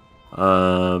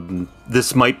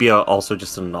 this might be also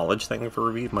just a knowledge thing for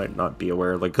Ruby. Might not be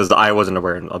aware, like, because I wasn't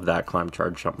aware of that climb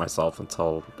charge jump myself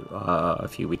until a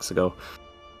few weeks ago.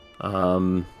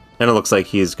 And it looks like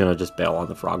he's gonna just bail on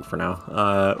the frog for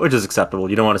now, which is acceptable.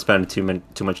 You don't want to spend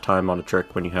too much time on a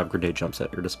trick when you have grenade jumps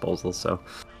at your disposal. So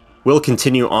we'll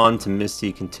continue on to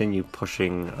Misty, continue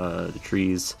pushing the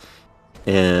trees,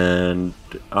 and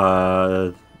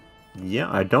yeah,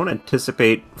 I don't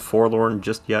anticipate Forlorn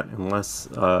just yet, unless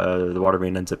the water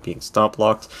main ends up being stomp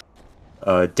locked.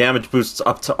 Damage boosts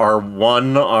up to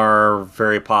R1 are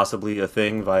very possibly a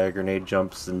thing via grenade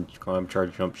jumps and climb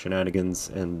charge jump shenanigans,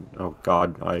 and oh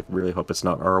god, I really hope it's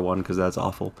not R1 because that's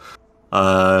awful.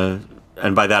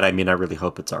 And by that I mean I really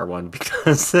hope it's R1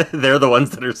 because they're the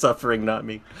ones that are suffering, not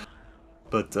me.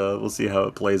 But we'll see how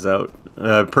it plays out.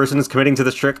 Person is committing to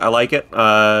this trick. I like it.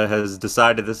 Has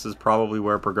decided this is probably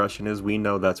where progression is. We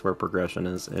know that's where progression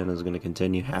is, and is going to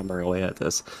continue hammering away at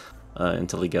this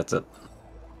until he gets it.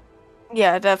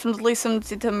 Yeah, definitely some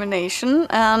determination,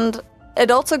 and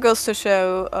it also goes to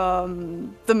show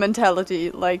the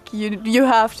mentality. Like you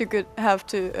have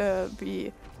to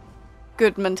be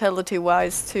good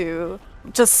mentality-wise to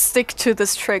just stick to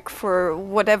this trick for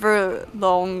whatever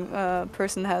long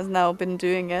person has now been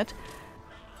doing it.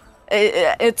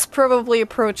 It's probably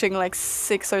approaching like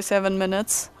 6 or 7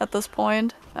 minutes at this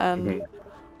point, and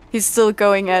he's still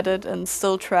going at it and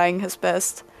still trying his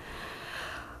best.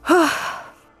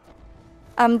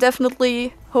 I'm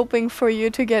definitely hoping for you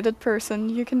to get it, person.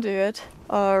 You can do it.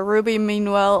 Ruby,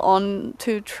 meanwhile, on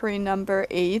to tree number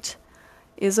 8,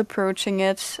 is approaching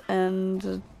it,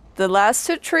 and the last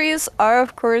 2 trees are,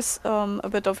 of course, a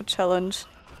bit of a challenge.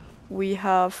 We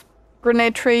have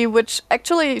Grenade Tree, which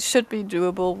actually should be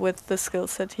doable with the skill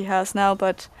set he has now,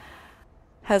 but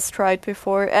has tried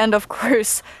before. And, of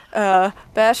course,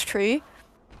 Bash Tree,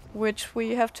 which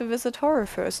we have to visit Horror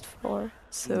first for.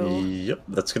 So. Yep,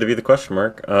 that's going to be the question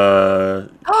mark. Oh,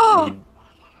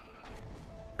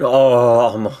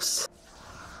 almost.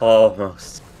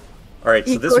 Almost. Alright,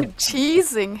 so this... You're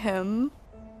teasing him.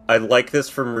 I like this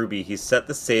from Ruby. He set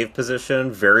the save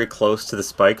position very close to the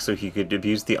spike so he could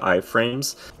abuse the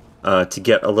iframes to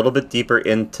get a little bit deeper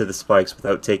into the spikes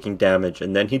without taking damage.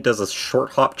 And then he does a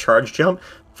short hop charge jump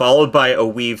followed by a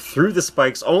weave through the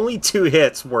spikes, only 2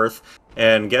 hits worth,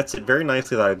 and gets it very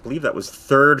nicely. I believe that was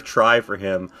 3rd try for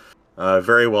him.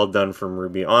 Very well done from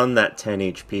Ruby on that 10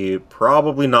 HP.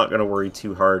 Probably not going to worry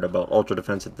too hard about Ultra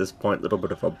Defense at this point. A little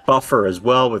bit of a buffer as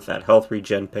well with that health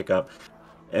regen pickup.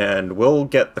 And we'll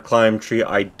get the climb tree.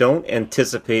 I don't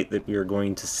anticipate that we are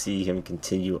going to see him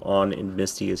continue on in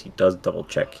Misty, as he does double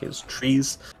check his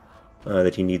trees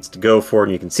that he needs to go for.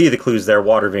 And you can see the clues there.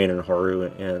 Water Vein and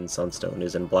Horu, and Sunstone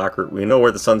is in Blackroot. We know where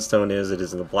the Sunstone is. It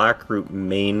is in the Blackroot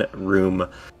main room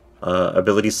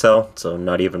ability cell, so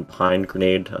not even behind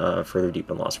Grenade, further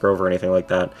deep in Lost Grove or anything like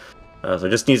that. So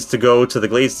just needs to go to the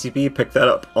Glade CP, pick that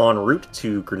up en route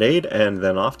to Grenade, and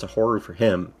then off to Horu for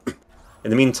him. In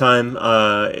the meantime,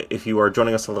 if you are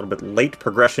joining us a little bit late,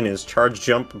 progression is Charge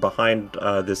Jump behind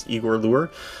this Igor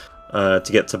lure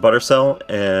to get to Buttercell,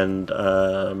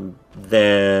 and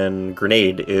then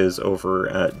Grenade is over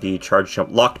at the Charge Jump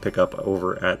locked pickup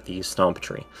over at the Stomp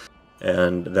Tree.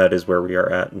 And that is where we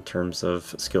are at in terms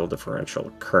of skill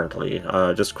differential currently.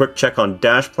 Just quick check on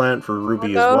Dash Plant for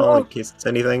Ruby as well, in case it's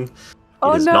anything.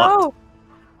 Oh, it is no! Not.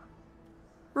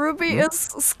 Ruby is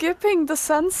skipping the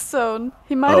Sunstone.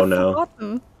 He might have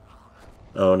forgotten.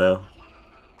 Oh no.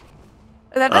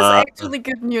 That is actually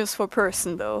good news for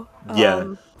Person, though.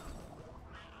 Yeah.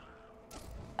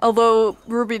 Although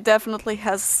Ruby definitely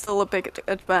has still a big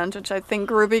advantage. I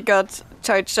think Ruby got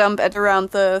Charge Jump at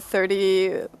around the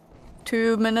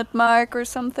 32-minute mark or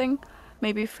something,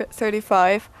 maybe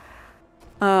 35.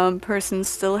 Person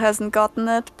still hasn't gotten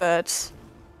it, but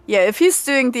yeah, if he's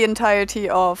doing the entirety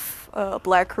of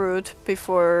Blackroot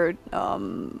before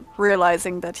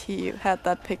realizing that he had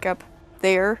that pickup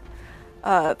there,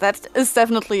 that is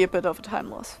definitely a bit of a time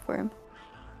loss for him.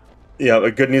 Yeah,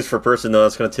 but good news for Person, though,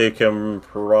 it's going to take him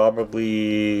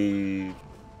probably,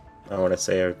 I want to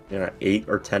say, 8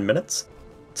 or 10 minutes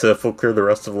to full clear the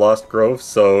rest of Lost Grove.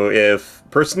 So if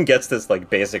Person gets this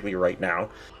basically right now,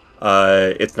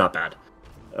 it's not bad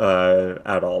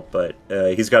at all. But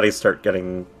he's got to start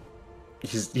getting.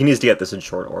 He needs to get this in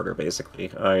short order, basically,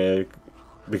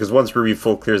 because once Ruby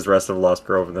full clears the rest of Lost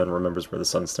Grove and then remembers where the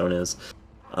Sunstone is,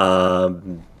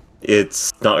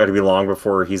 it's not going to be long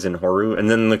before he's in Horu. And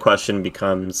then the question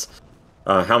becomes,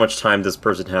 how much time does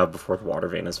Person have before the Water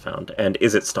Vein is found, and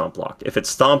is it Stomp locked? If it's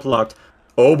Stomp locked,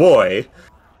 oh boy.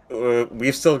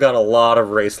 We've still got a lot of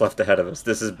race left ahead of us.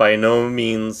 This is by no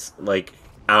means,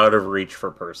 out of reach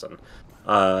for Person.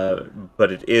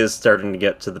 But it is starting to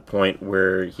get to the point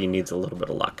where he needs a little bit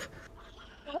of luck.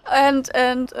 And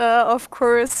of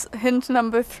course, hint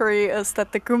number 3 is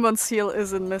that the Gumon Seal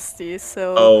is in Misty,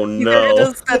 so either it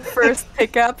is that first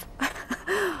pickup,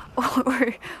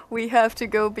 or we have to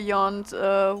go beyond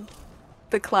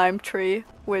the climb tree,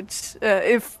 which,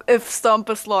 if Stomp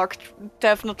is locked,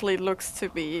 definitely looks to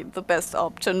be the best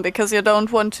option, because you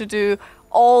don't want to do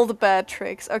all the bad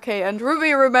tricks. Okay, and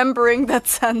Ruby, remembering that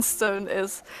Sandstone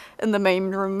is in the main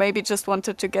room, maybe just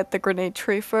wanted to get the Grenade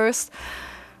tree first.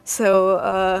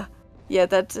 So, yeah,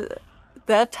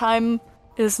 that time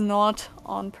is not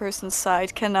on Person's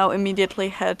side, can now immediately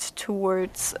head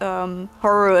towards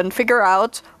Horu and figure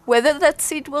out whether that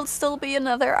seed will still be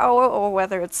another hour or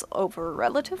whether it's over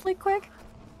relatively quick.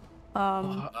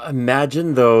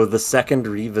 Imagine, though, the second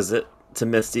revisit to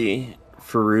Misty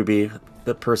for Ruby,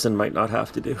 the Person might not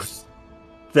have to do.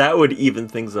 That would even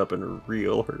things up in a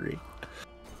real hurry.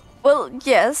 Well,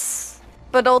 yes,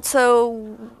 but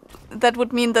also that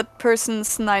would mean that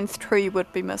Person's 9th tree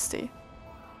would be Misty.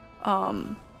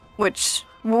 Which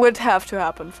would have to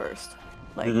happen first.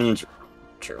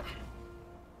 True.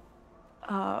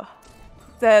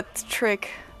 That trick,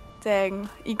 dang.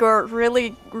 Igor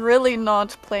really, really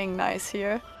not playing nice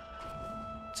here.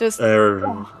 Just,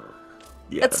 yeah,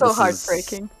 it's so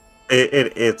heartbreaking.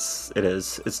 It is.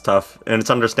 It's tough, and it's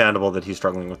understandable that he's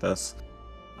struggling with this.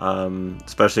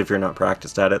 Especially if you're not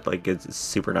practiced at it, it's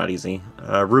super not easy.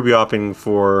 Ruby opting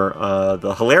for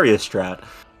the hilarious strat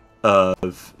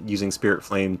of using Spirit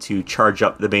Flame to charge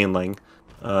up the Baneling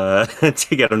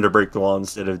to get him to break the wall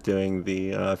instead of doing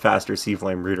the faster Sea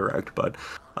Flame redirect. But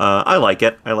I like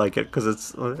it. Because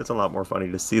it's a lot more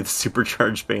funny to see the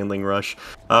supercharged Baneling rush.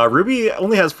 Ruby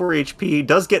only has 4 HP,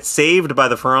 does get saved by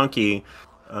the Frankie,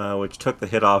 which took the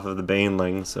hit off of the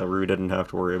Baneling, so Ruby didn't have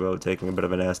to worry about taking a bit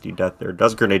of a nasty death there.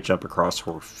 Does Grenade Jump across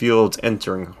Horu Fields,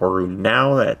 entering Horu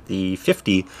now at the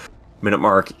 50-minute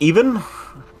mark even,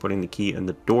 putting the key in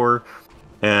the door.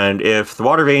 And if the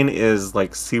Water Vein is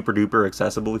super duper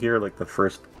accessible here, the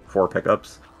first 4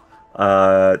 pickups,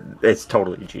 it's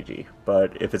totally GG.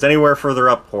 But if it's anywhere further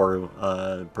up Horu,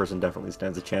 Person definitely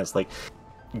stands a chance.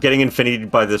 Getting Infinity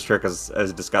by this trick,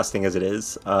 as disgusting as it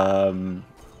is,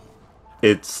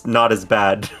 it's not as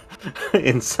bad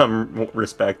in some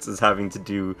respects as having to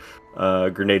do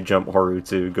grenade jump Horu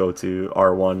to go to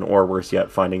R1, or worse yet,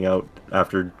 finding out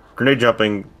after grenade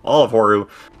jumping all of Horu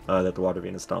that the water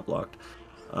vein is not blocked.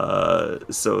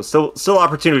 So still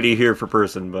opportunity here for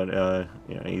person, but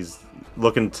yeah, he's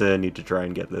looking to need to try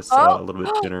and get this a little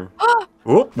bit sooner.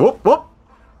 Whoop whoop whoop!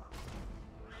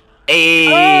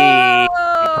 Hey,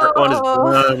 part 1 is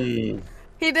done.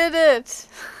 He did it.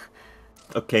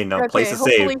 Okay, now place a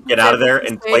save. Get out of there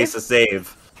and place a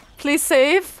save. Please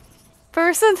save,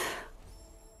 person.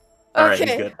 Alright,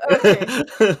 he's good. Okay.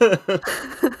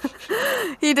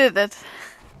 He did it.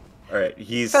 Alright,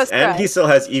 he still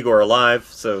has Igor alive,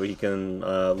 so he can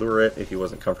lure it if he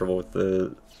wasn't comfortable with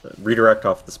the redirect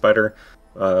off the spider.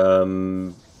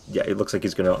 Yeah, it looks like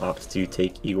he's going to opt to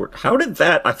take Igor. How did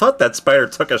that? I thought that spider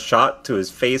took a shot to his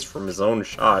face from his own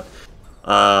shot.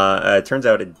 It turns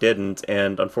out it didn't,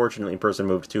 and unfortunately, person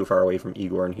moved too far away from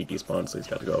Igor, and he despawned, so he's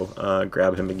got to go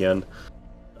grab him again.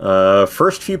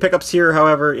 First few pickups here,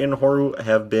 however, in Horu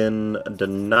have been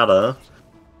Donata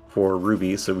for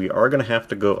Ruby, so we are going to have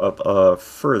to go up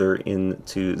further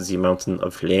into the Mountain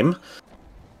of Flame.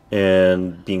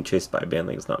 And being chased by a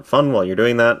bandling is not fun while you're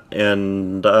doing that,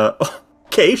 and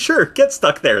okay, sure, get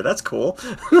stuck there, that's cool.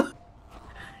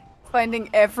 Finding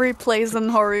every place in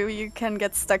Horu you can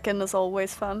get stuck in is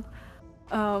always fun.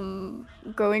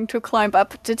 Going to climb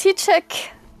up. Did he check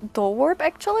door warp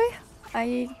actually?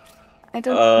 I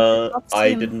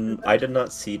did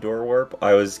not see door warp.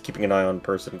 I was keeping an eye on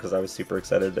person because I was super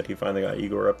excited that he finally got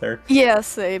Igor up there. Yeah,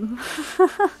 same.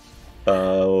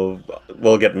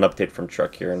 We'll get an update from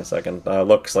Truck here in a second.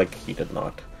 Looks like he did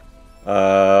not.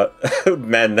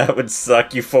 Man, that would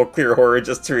suck. You full clear horror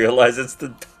just to realize it's the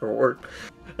door warp.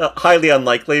 Highly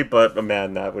unlikely, but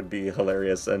man, that would be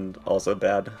hilarious and also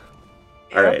bad.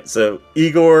 Yep. Alright, so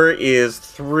Igor is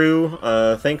through.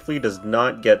 Thankfully does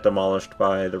not get demolished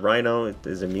by the Rhino. It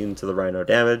is immune to the Rhino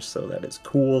damage, so that is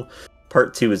cool.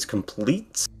 Part 2 is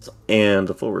complete, and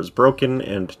the floor is broken,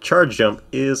 and charge jump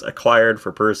is acquired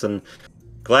for person.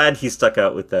 Glad he stuck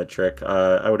out with that trick.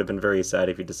 I would have been very sad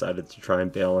if he decided to try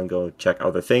and bail and go check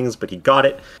other things, but he got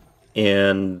it.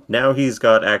 And now he's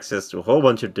got access to a whole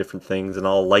bunch of different things, and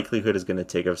all likelihood is going to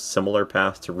take a similar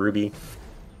path to Ruby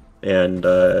and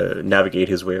navigate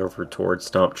his way over towards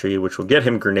Stomp Tree, which will get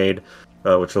him Grenade,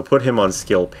 which will put him on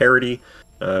skill parity.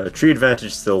 Tree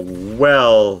advantage still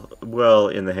well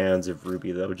in the hands of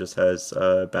Ruby, though. Just has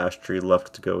Bash Tree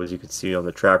left to go, as you can see on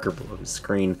the tracker below his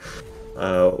screen.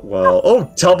 Oh,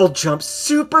 double jump,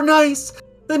 super nice!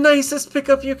 The nicest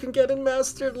pickup you can get in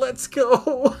Mastered, let's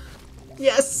go!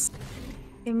 Yes!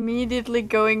 Immediately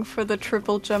going for the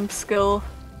triple jump skill.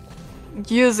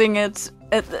 Using it's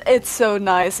so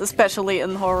nice, especially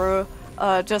in Horu.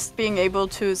 Just being able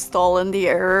to stall in the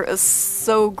air is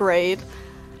so great.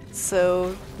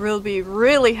 So we'll be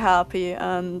really happy,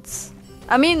 and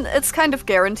I mean, it's kind of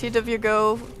guaranteed if you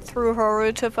go through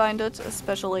Horu to find it,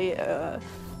 especially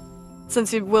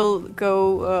since you will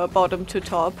go bottom to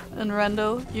top in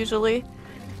Rando, usually.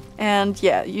 And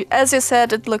yeah, as you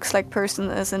said, it looks like person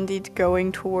is indeed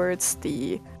going towards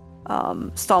the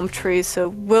Stomp Tree, so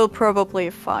we'll probably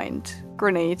find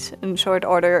Grenade in short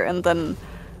order and then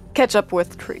catch up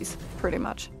with trees, pretty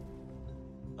much.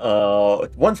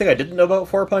 One thing I didn't know about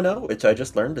 4.0, which I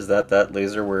just learned, is that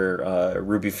laser where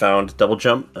Ruby found double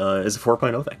jump is a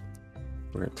 4.0 thing,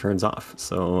 where it turns off.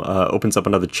 So opens up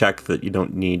another check that you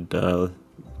don't need,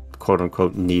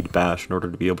 quote-unquote, need bash in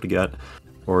order to be able to get,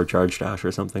 or charge dash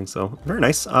or something, so very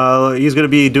nice. He's going to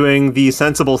be doing the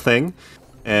sensible thing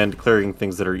and clearing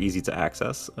things that are easy to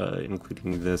access,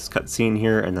 including this cutscene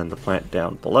here and then the plant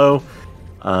down below.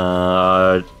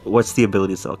 What's the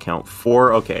ability cell count?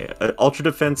 4? Okay, Ultra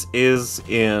Defense is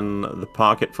in the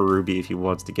pocket for Ruby if he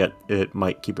wants to get it.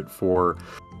 Might keep it for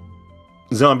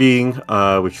zombieing,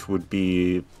 which would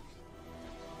be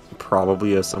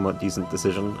probably a somewhat decent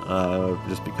decision,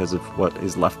 just because of what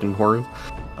is left in Horu.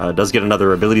 Does get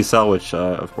another ability cell, which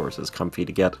of course is comfy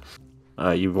to get.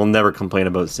 You will never complain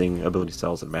about seeing ability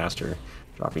cells in Master.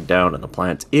 Dropping down, and the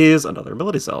plant is another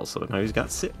ability cell, so now he's got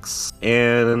 6.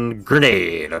 And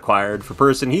Grenade acquired for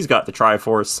person. He's got the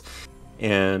Triforce,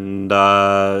 and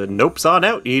Nope's on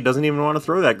out. He doesn't even want to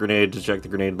throw that grenade to check the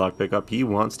grenade lock pickup. He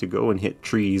wants to go and hit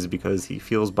trees because he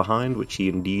feels behind, which he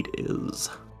indeed is.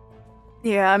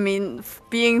 Yeah, I mean,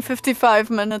 being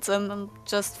 55 minutes and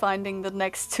just finding the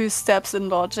next 2 steps in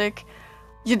logic,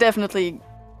 you definitely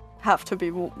have to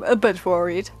be a bit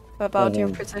worried about your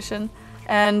position.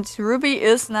 And Ruby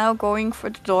is now going for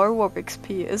the door warp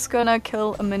XP. Is gonna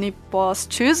kill a mini boss,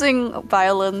 choosing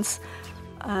violence,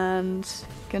 and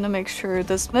Gonna make sure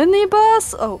this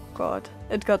mini-boss... Oh god,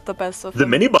 it got the best of The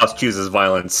him. mini-boss chooses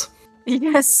violence.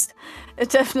 Yes, it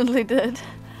definitely did.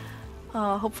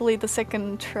 Hopefully the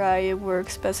second try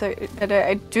works better.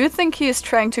 I do think he is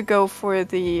trying to go for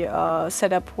the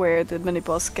setup where the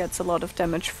mini-boss gets a lot of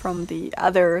damage from the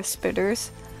other spitters.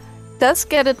 Does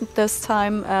get it this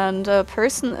time, and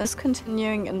person is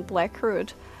continuing in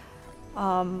Blackroot.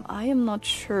 I am not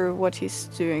sure what he's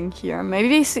doing here.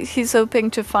 Maybe he's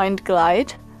hoping to find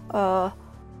Glide,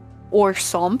 or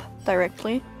Somp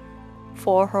directly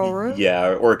for horror.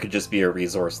 Yeah, or it could just be a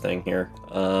resource thing here.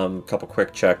 Couple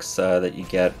quick checks that you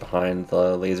get behind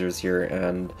the lasers here,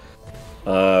 and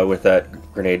with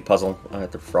that grenade puzzle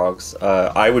at the frogs.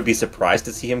 I would be surprised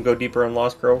to see him go deeper in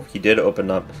Lost Grove. He did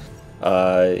open up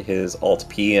his Alt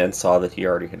P and saw that he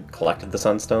already had collected the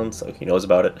Sunstone, so he knows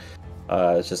about it.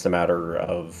 It's just a matter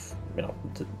of, you know,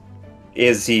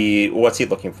 what's he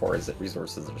looking for? Is it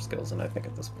resources or skills? And I think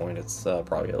at this point it's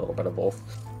probably a little bit of both.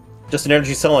 Just an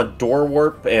energy cell on Door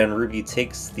Warp, and Ruby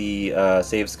takes the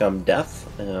Save Scum Death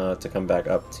to come back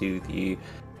up to the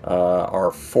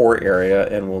R4 area,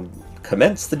 and will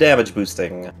commence the damage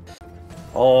boosting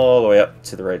all the way up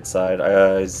to the right side.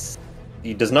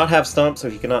 He does not have Stomp, so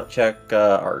he cannot check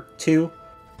R2,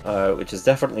 which is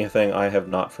definitely a thing I have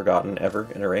not forgotten ever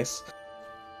in a race.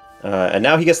 And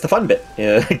now he gets the fun bit,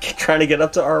 trying to get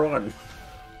up to R1.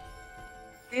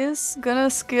 Is gonna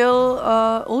skill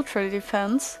Ultra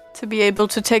Defense to be able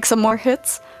to take some more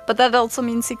hits, but that also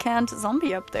means he can't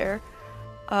zombie up there.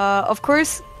 Of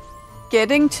course,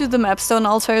 getting to the Mapstone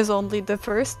altar is only the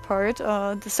first part.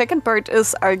 The second part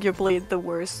is arguably the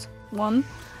worst one.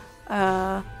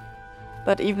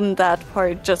 But even that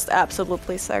part just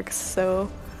absolutely sucks,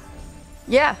 so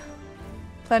yeah.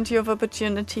 Plenty of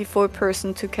opportunity for a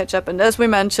person to catch up, and as we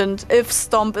mentioned, if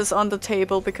Stomp is on the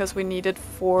table because we need it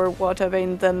for Water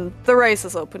Vein, then the race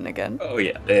is open again. Oh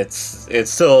yeah, it's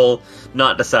still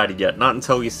not decided yet. Not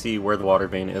until we see where the Water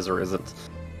Vein is or isn't.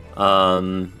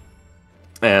 And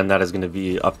that is going to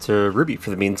be up to Ruby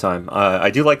for the meantime. I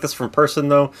do like this from person,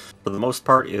 though. For the most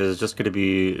part, is just going to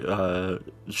be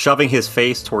shoving his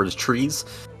face towards trees.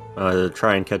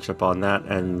 Try and catch up on that,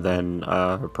 and then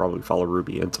probably follow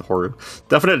Ruby into Horu.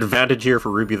 Definite advantage here for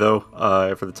Ruby, though,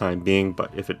 for the time being,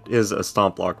 but if it is a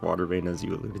Stomp Block Water Vein, as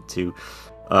you alluded to,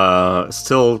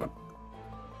 still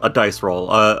a dice roll.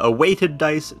 A weighted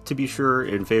dice, to be sure,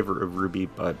 in favor of Ruby,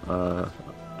 but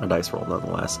a dice roll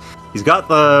nonetheless. He's got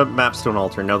the Mapstone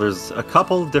altar. Now, there's a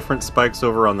couple different spikes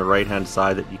over on the right-hand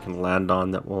side that you can land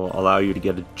on that will allow you to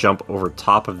get a jump over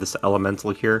top of this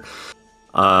elemental here.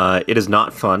 It is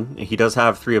not fun. He does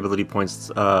have 3 ability points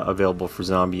available for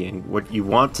zombieing. What you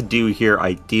want to do here,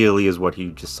 ideally, is what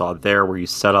you just saw there, where you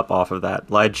set up off of that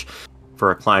ledge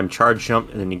for a climb charge jump,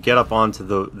 and then you get up onto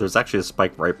the... There's actually a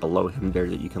spike right below him there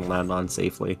that you can land on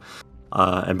safely.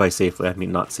 And by safely, I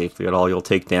mean not safely at all. You'll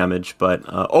take damage, but...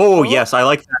 oh, yes, I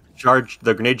like that charge,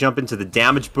 the grenade jump into the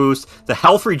damage boost, the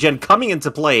health regen coming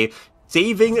into play,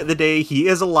 saving the day. He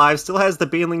is alive, still has the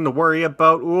Baneling to worry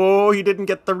about. Oh, he didn't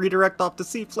get the redirect off the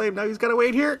Sea Flame. Now he's gotta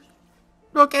wait here.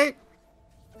 Okay.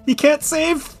 He can't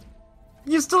save.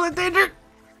 You're still in danger.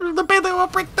 The Baneling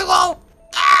won't break the wall.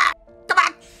 Ah, come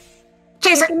on.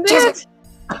 Chase it, chase it.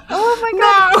 Oh my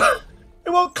god. No. It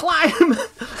won't climb.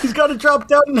 He's got to drop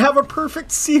down and have a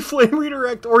perfect Sea Flame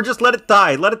redirect, or just let it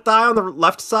die. Let it die on the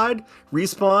left side.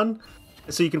 Respawn.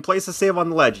 So you can place a save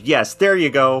on the ledge. Yes, there you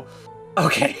go.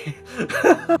 Okay.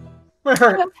 Oh,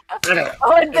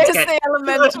 and there's the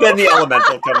elemental. Then the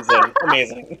elemental comes in.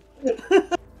 Amazing.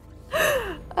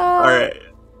 Alright.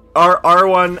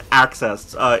 R1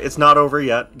 accessed. It's not over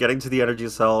yet. Getting to the energy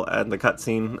cell and the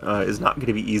cutscene is not going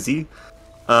to be easy.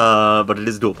 But it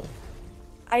is doable.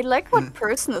 I like what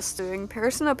Person is doing.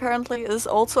 Person apparently is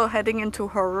also heading into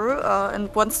Horu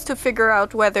and wants to figure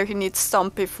out whether he needs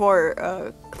Stomp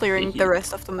before clearing the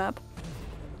rest of the map.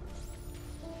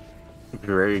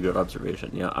 Very good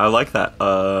observation. Yeah, I like that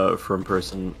from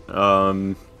Person.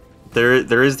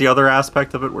 There is the other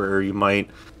aspect of it where you might,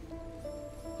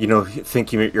 you know,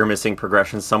 think you're missing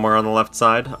progression somewhere on the left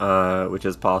side, which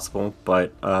is possible.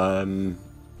 But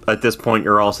at this point,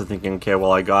 you're also thinking, okay,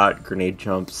 well, I got grenade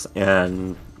jumps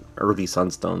and early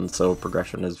Sunstone, so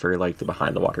progression is very likely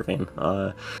behind the Water Vein.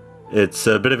 It's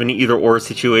a bit of an either-or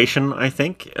situation, I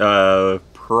think.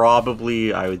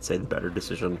 Probably, I would say the better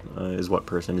decision is what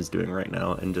Person is doing right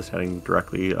now, and just heading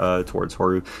directly towards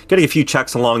Horu. Getting a few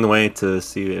checks along the way to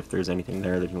see if there's anything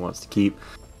there that he wants to keep.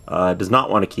 Does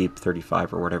not want to keep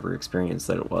 35 or whatever experience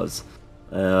that it was.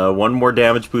 One more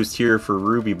damage boost here for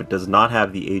Ruby, but does not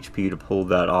have the HP to pull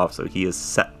that off, so he is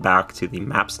set back to the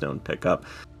Mapstone pickup.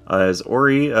 As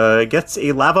Ori gets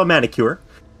a Lava Manicure,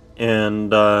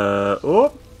 And,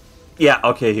 oh, yeah,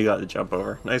 okay, he got the jump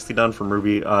over. Nicely done from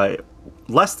Ruby.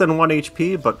 Less than 1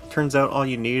 HP, but turns out all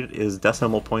you need is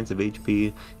decimal points of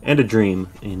HP and a dream,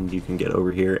 and you can get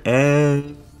over here.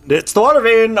 And it's the Water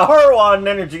Vein, R1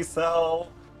 Energy Cell.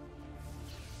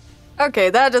 Okay,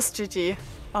 that is GG.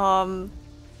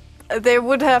 There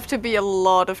would have to be a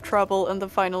lot of trouble in the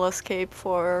final escape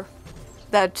for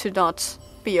that to not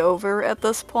be over at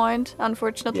this point,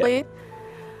 unfortunately. Yeah.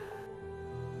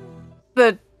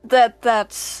 But that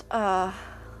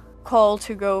call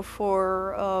to go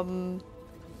for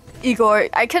Igor,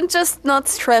 I can just not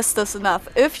stress this enough.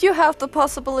 If you have the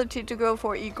possibility to go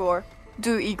for Igor,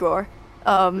 do Igor.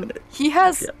 He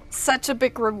has such a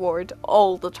big reward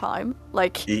all the time.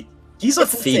 Like he's a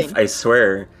thief, insane. I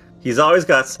swear. He's always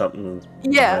got something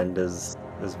behind his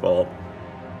vault.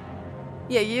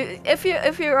 Yeah, if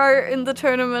you are in the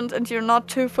tournament and you're not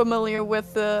too familiar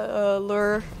with the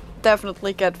lure,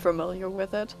 definitely get familiar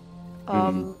with it.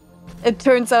 It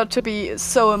turns out to be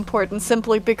so important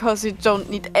simply because you don't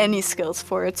need any skills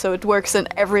for it, so it works in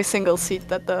every single seed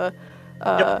that the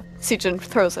Seagen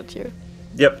throws at you.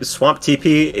 Yep, Swamp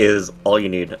TP is all you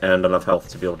need, and enough health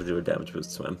to be able to do a damage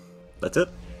boost swim. That's it.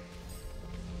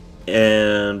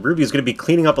 And Ruby is going to be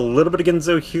cleaning up a little bit again,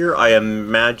 Zo, here, I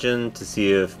imagine, to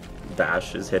see if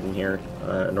Bash is hidden here,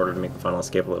 in order to make the final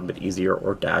escape a little bit easier,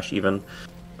 or Dash even.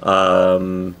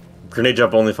 Grenade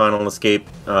jump only final escape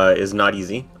is not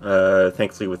easy.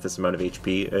 Thankfully, with this amount of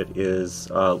HP, it is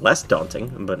less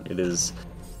daunting, but it is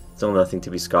still nothing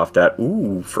to be scoffed at.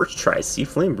 Ooh, first try, Sea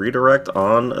Flame redirect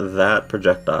on that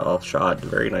projectile shot.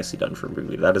 Very nicely done from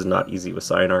Ruby. That is not easy with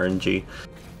Cyan RNG.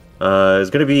 Is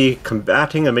going to be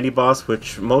combating a mini-boss,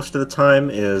 which most of the time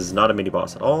is not a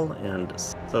mini-boss at all, and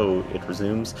so it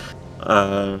resumes.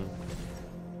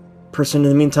 Person in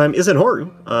the meantime isn't Horu.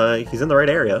 He's in the right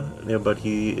area, but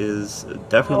he is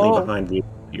definitely behind the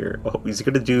here. Oh, he's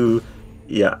going to do...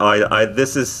 Yeah,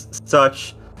 this is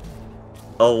such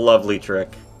a lovely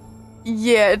trick.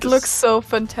 Yeah, it looks so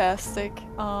fantastic.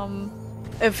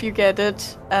 If you get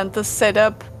it, and the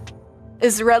setup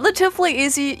is relatively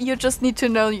easy, you just need to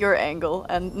know your angle,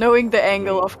 and knowing the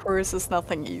angle, of course, is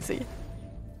nothing easy.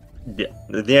 Yeah,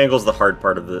 the angle's the hard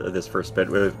part of this first bit.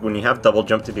 When you have double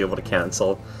jump to be able to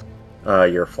cancel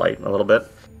your flight a little bit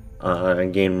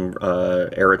and gain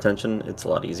air retention, it's a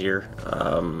lot easier.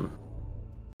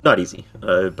 Not easy,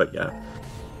 but yeah.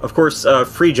 Of course,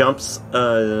 free jumps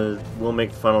will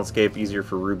make the final escape easier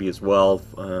for Ruby as well.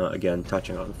 Again,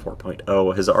 touching on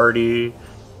 4.0 has already...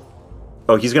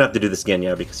 Oh, he's going to have to do this again,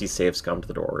 yeah, because he saved Scum to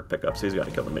the doorward pickup, so he's got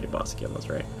to kill the mini-boss again, that's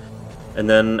right. And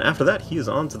then after that, he is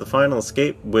on to the final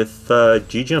escape with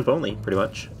G-jump only, pretty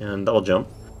much, and double jump.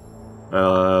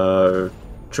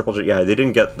 Triple jump, yeah, they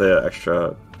didn't get the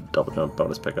extra double jump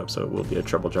bonus pickup, so it will be a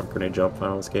triple jump, grenade jump,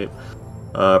 final escape.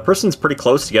 Person's pretty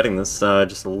close to getting this,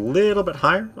 just a little bit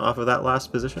higher off of that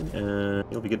last position, and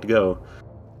he'll be good to go.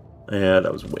 Yeah,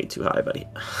 that was way too high, buddy.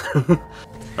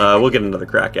 We'll get another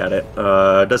crack at it.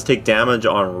 It does take damage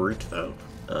en route, though.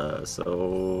 So,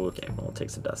 okay, well, it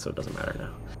takes a death, so it doesn't matter now.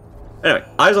 Anyway,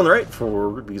 eyes on the right for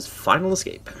Ruby's final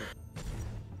escape.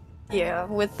 Yeah,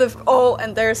 with the... Oh,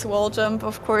 and there's wall jump,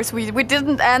 of course. We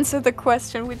didn't answer the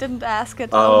question. We didn't ask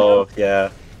it. Oh, yeah.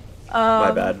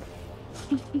 My bad.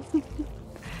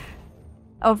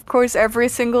 Of course, every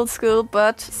single skill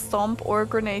but Stomp or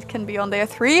Grenade can be on there.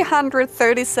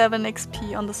 337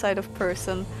 XP on the side of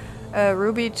person.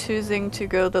 Ruby choosing to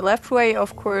go the left way,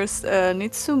 of course,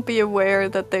 needs to be aware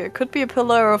that there could be a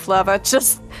pillar of lava.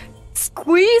 Just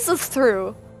squeezes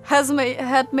through.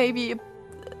 Had maybe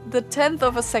the 10th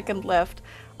of a second left.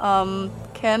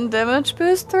 Can damage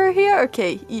boost through here?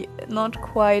 Okay, not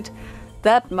quite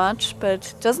that much,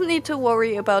 but doesn't need to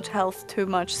worry about health too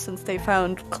much since they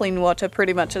found clean water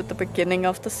pretty much at the beginning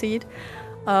of the seed.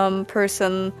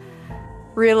 Person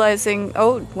realizing,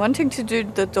 wanting to do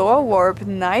the door warp,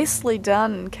 nicely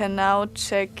done, can now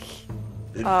check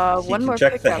one more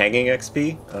check pickup. The hanging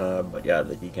XP, but yeah,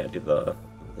 he can't do the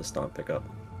stomp pickup.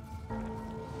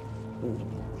 Ooh.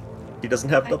 He doesn't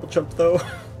have double jump though.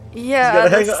 Yeah,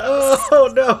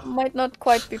 oh no! Might not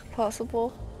quite be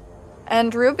possible.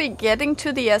 And Ruby getting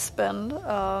to the S-bend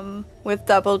with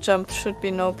double jump should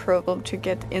be no problem to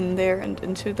get in there and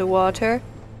into the water.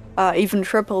 Even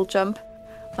triple jump.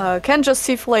 Can just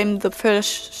see flame the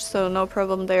fish, so no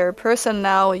problem there. Person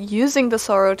now using the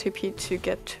Sorrow TP to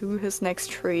get to his next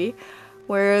tree,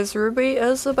 whereas Ruby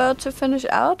is about to finish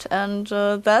out, and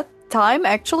that time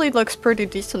actually looks pretty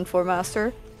decent for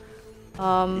Master.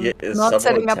 Not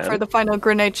setting up for the final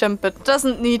grenade jump, but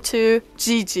doesn't need to.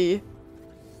 GG.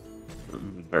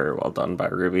 Very well done by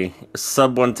Ruby.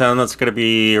 Sub 110, that's going to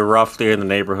be roughly in the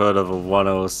neighborhood of a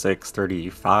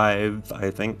 106.35,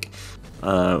 I think,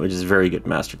 which is very good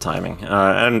master timing.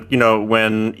 And, you know,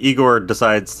 when Igor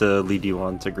decides to lead you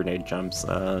on to grenade jumps,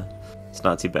 it's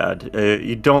not too bad.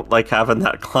 You don't like having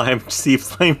that climb Sea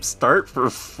Flame start for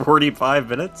 45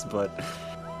 minutes, but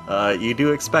you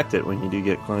do expect it when you do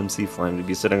get climb Sea Flame to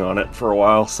be sitting on it for a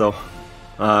while, so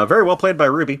very well played by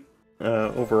Ruby.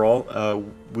 Overall,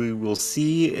 we will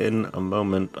see in a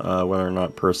moment whether or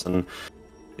not Person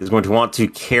is going to want to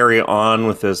carry on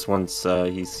with this once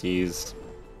he sees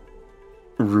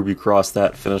Ruby cross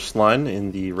that finish line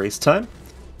in the race time.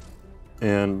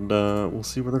 And we'll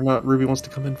see whether or not Ruby wants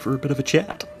to come in for a bit of a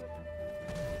chat.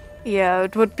 Yeah,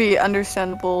 it would be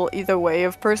understandable either way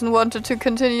if Person wanted to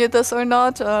continue this or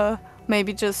not.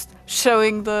 Maybe just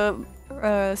showing the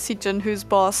Sijin who's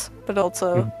boss, but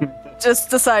also...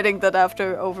 just deciding that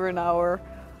after over an hour,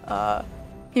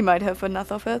 he might have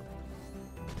enough of it.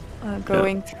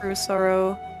 Going through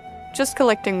Sorrow, just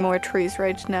collecting more trees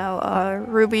right now.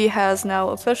 Ruby has now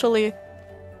officially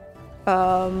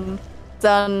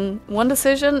done one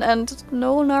decision and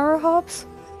no Nara hops.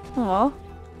 Aw,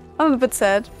 I'm a bit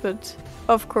sad, but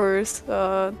of course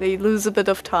they lose a bit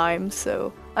of time,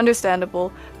 so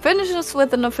understandable. Finishes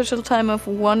with an official time of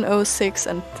 1:06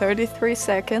 and 33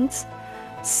 seconds.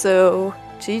 So,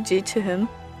 GG to him.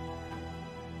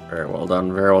 Very well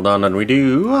done, very well done. And we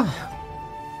do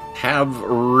have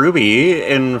Ruby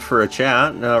in for a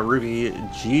chat. Ruby,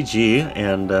 GG.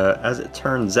 And as it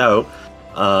turns out,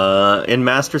 in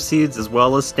Master Seeds as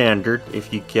well as Standard,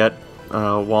 if you get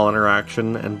wall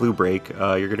interaction and blue break,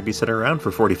 you're going to be sitting around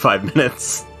for 45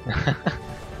 minutes.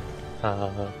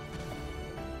 I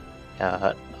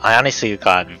honestly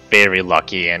got very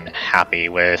lucky and happy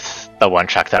with the one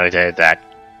check that I did that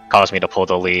caused me to pull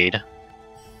the lead.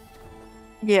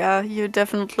 Yeah, you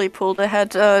definitely pulled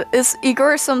ahead. Is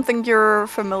Igor something you're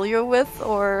familiar with,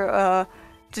 or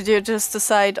did you just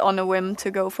decide on a whim to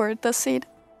go for it this seed?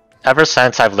 Ever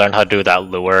since I've learned how to do that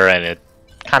lure and it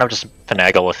kind of just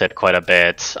finagle with it quite a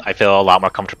bit, I feel a lot more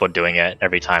comfortable doing it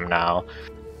every time now.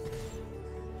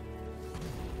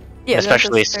 Yeah,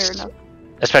 especially fair enough.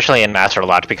 Especially in Master a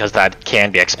lot, because that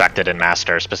can be expected in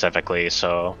Master specifically,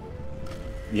 so...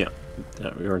 Yeah,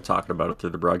 we were talking about it through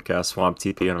the broadcast. Swamp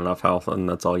TP and enough health, and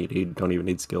that's all you need. Don't even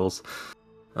need skills.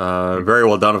 Very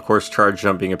well done, of course. Charge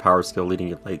jump being a power skill, leading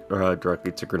you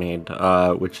directly to grenade,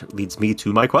 which leads me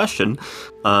to my question.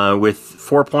 With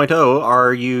 4.0,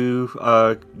 are you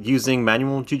using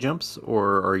manual G jumps,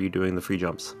 or are you doing the free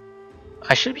jumps?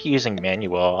 I should be using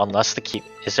manual, unless the key...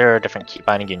 Is there a different key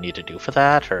binding you need to do for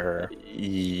that, or...?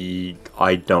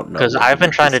 I don't know. Because I've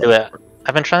been trying to do it...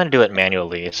 I've been trying to do it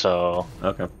manually, so...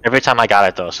 Okay. Every time I got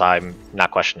it, though, so I'm not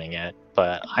questioning it.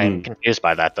 But I'm confused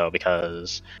by that, though,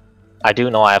 because... I do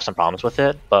know I have some problems with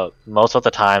it, but most of the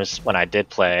times when I did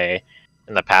play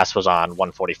in the past was on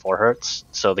 144 Hz,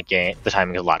 so the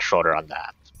timing is a lot shorter on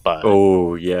that. But...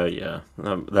 Oh, yeah.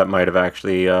 That might have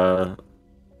actually...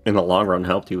 in the long run,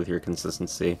 helped you with your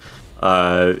consistency.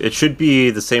 It should be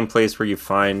the same place where you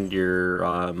find your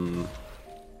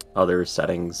other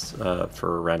settings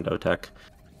for Rando Tech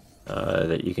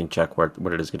that you can check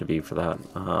what it is going to be for that.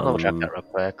 I'll check that real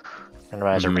quick.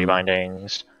 Randomizer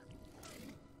rebindings.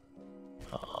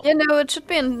 Yeah, no, it should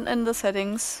be in the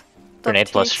settings.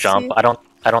 Grenade plus jump.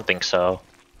 I don't think so.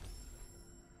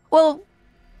 Well,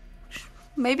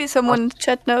 maybe someone in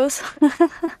chat knows.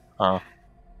 Oh.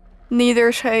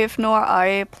 Neither Shave nor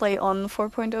I play on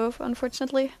 4.0,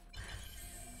 unfortunately.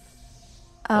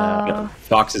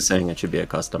 Fox is saying it should be a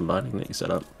custom binding that you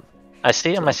set up. I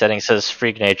see in my settings it says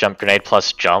free grenade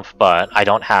plus jump, but I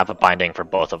don't have a binding for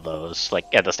both of those,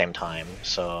 like, at the same time,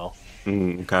 so...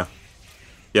 Okay.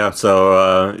 Yeah,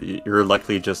 so you're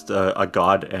likely just a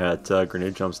god at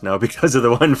grenade jumps now because of the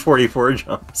 144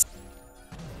 jumps.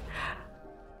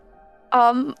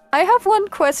 I have one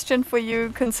question for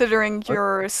you, considering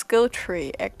your skill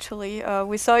tree, actually.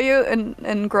 We saw you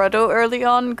in Grotto early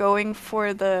on, going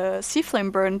for the Sea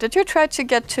Flame burn. Did you try to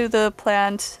get to the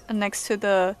plant next to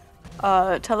the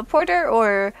teleporter,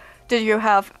 or did you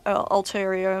have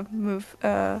ulterior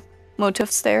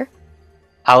motives there?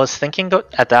 I was thinking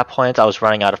at that point I was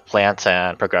running out of plants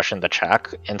and progression to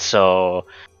check, and so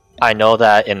I know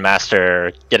that in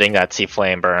Master, getting that Sea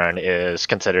Flame burn is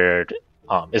considered...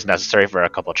 is necessary for a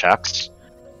couple checks,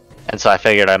 and so I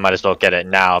figured I might as well get it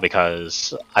now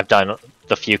because I've done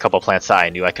the few couple plants that I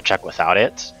knew I could check without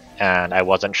it, and I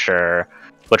wasn't sure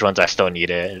which ones I still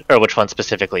needed, or which ones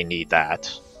specifically need that.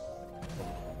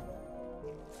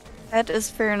 That is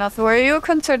fair enough. Were you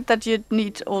concerned that you'd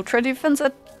need Ultra Defense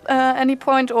at any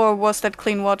point, or was that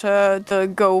Clean Water the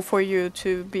go for you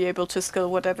to be able to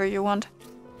skill whatever you want?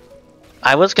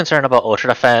 I was concerned about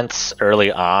Ultra Defense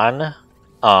early on,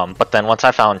 but then once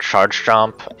I found Charge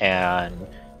Jump and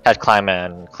Head Climb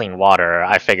and Clean Water,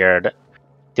 I figured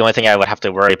the only thing I would have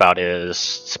to worry about is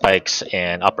spikes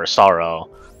in Upper Sorrow,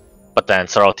 but then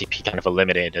Sorrow TP kind of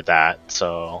eliminated that,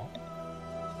 so...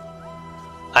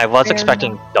 I was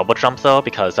expecting Double Jump though,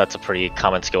 because that's a pretty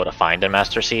common skill to find in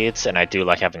Master Seeds, and I do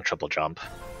like having Triple Jump.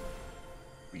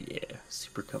 Yeah,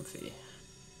 super comfy.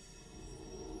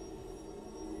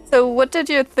 So what did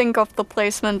you think of the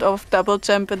placement of Double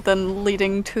Jump and then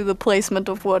leading to the placement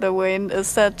of Water Vane?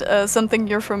 Is that something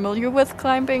you're familiar with,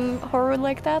 climbing horror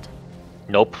like that?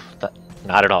 Nope,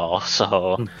 not at all.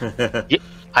 So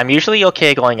I'm usually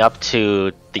okay going up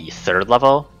to the 3rd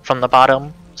level from the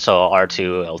bottom, so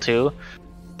R2, L2,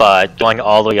 but going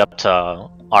all the way up to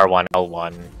R1,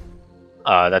 L1,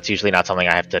 that's usually not something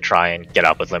I have to try and get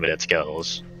up with limited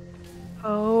skills.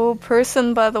 Oh,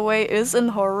 Person, by the way, is in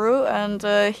Horu,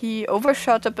 and he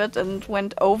overshot a bit and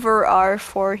went over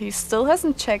R4. He still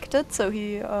hasn't checked it, so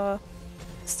he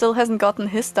still hasn't gotten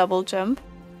his double jump.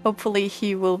 Hopefully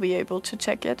he will be able to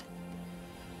check it.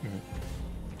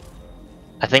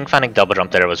 I think finding double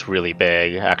jump there was really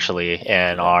big, actually,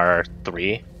 in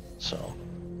R3, so...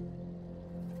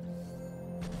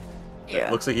 Yeah.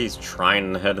 It looks like he's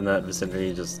trying to head in that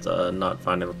vicinity, just not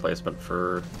finding a placement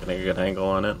for getting a good angle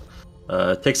on it.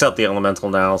 Takes out the elemental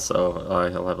now, so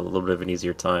he'll have a little bit of an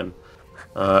easier time.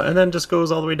 And then just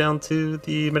goes all the way down to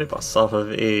the mini-boss off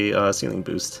of a ceiling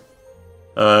boost.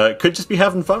 Could just be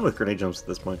having fun with grenade jumps at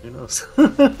this point, who knows?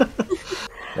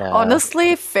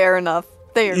 Honestly, fair enough.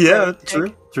 They are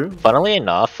great. True. Funnily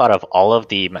enough, out of all of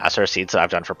the Master Seeds that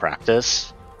I've done for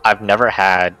practice, I've never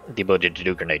had the ability to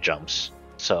do grenade jumps,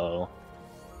 so...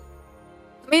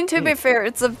 I mean, to be fair,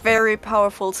 it's a very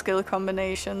powerful skill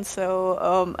combination,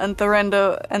 so, and the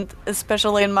Rando, and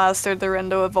especially in Master, the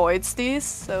Rando avoids these,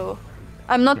 so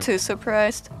I'm not too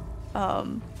surprised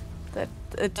that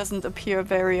it doesn't appear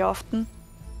very often.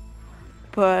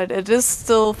 But it is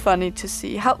still funny to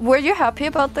see. Were you happy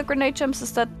about the grenade jumps?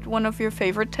 Is that one of your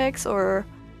favorite takes, or...?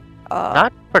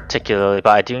 Not particularly, but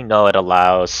I do know it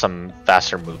allows some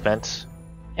faster movement,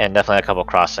 and definitely a couple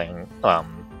crossing,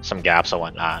 some gaps and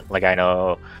whatnot. Like I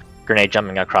know grenade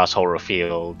jumping across horror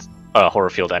field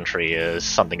entry is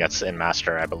something that's in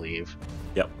Master, I believe.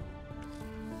 Yep.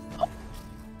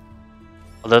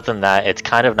 Other than that, it's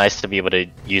kind of nice to be able to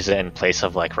use it in place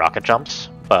of like rocket jumps,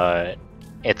 but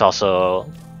it's also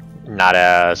not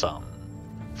as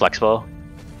flexible,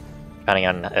 depending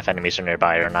on if enemies are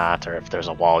nearby or not, or if there's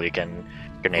a wall you can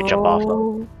grenade jump off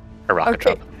of, or rocket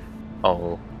jump.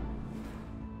 Oh.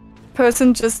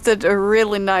 Person just did a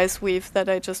really nice weave that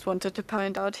I just wanted to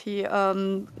point out. He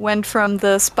went from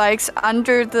the spikes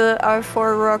under the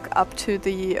R4 rock up to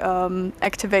the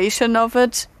activation of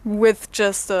it with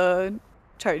just a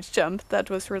charge jump. That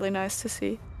was really nice to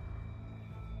see.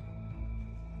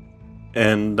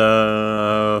 And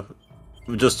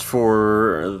just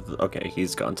for... Okay,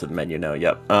 he's gone to the menu now,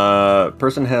 yep.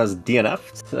 Person has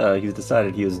DNF'd. He's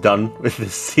decided he was done with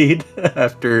this seed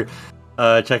after...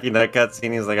 checking that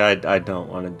cutscene, he's like, I don't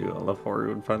want to do all of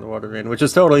horror in front of the Water Vane, which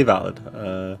is totally valid.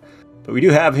 But we do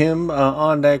have him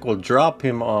on deck. We'll drop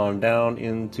him on down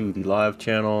into the live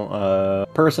channel.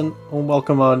 Person,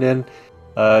 welcome on in.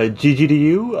 GG to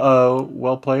you.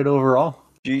 Well played overall.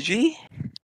 GG?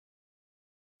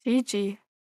 GG.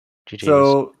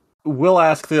 So, we'll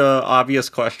ask the obvious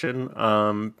question.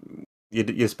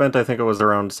 You spent, I think it was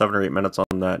around 7 or 8 minutes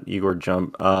on that Igor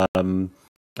jump.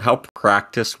 How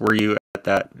practiced were you at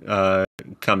that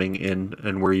coming in,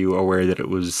 and were you aware that it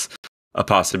was a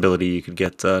possibility you could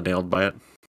get nailed by it?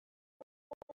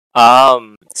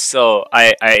 So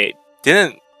I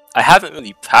haven't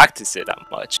really practiced it that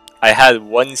much. I had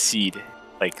one seed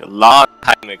like a long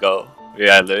time ago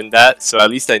where I learned that, so at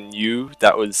least I knew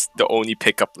that was the only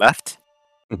pickup left.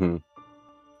 Mm-hmm.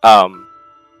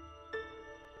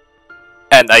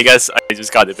 And I guess I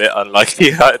just got a bit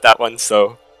unlucky at that one,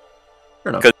 so.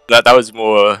 Because that was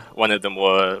one of the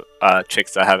more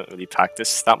tricks I haven't really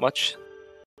practiced that much.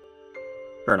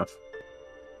 Fair enough.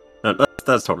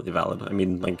 That's totally valid. I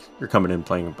mean, like, you're coming in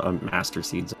playing Master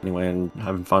Seeds anyway and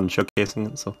having fun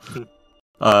showcasing it, so...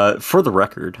 for the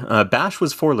record, Bash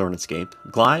was Forlorn Escape.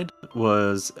 Glide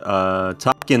was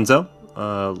top Ginzo,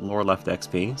 lower left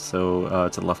XP, so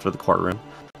to the left of the courtroom.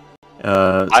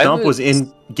 Stomp was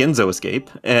in Ginzo Escape,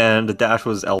 and Dash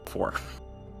was L4.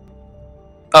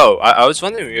 Oh, I was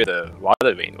wondering where the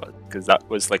water vein was, because that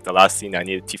was like the last thing I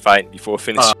needed to find before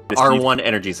finishing this. R1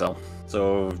 energy cell.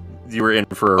 So you were in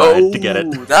for a ride to get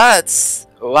it. That's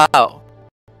wow.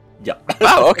 Yeah.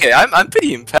 Wow. Okay, I'm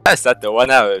pretty impressed at the 1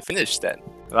 hour finish then.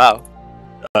 Wow.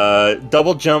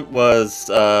 Double jump was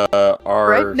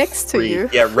right next to you.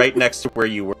 Yeah, right next to where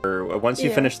you were. Once you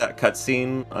finish that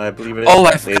cutscene, I believe it is. Oh,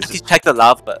 I forgot to check the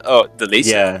lava. Oh, the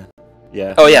laser. Yeah.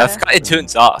 Yeah. Oh yeah, I forgot it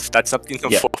turns off. That's something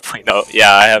from 4.0.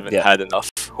 Yeah, I haven't had enough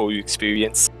whole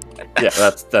experience. Yeah,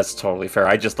 that's totally fair.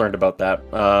 I just learned about that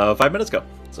 5 minutes ago.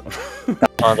 So.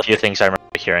 One of the few things I remember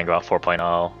hearing about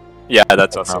 4.0. Yeah,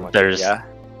 that's also there's the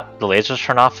lasers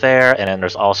turn off there, and then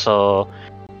there's also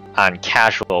on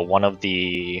casual one of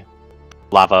the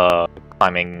lava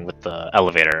climbing with the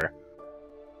elevator.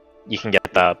 You can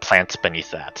get the plants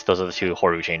beneath that. Those are the two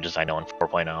Horu changes I know in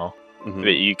 4.0. Mm-hmm.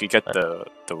 Wait, you could get the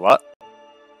what?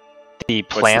 The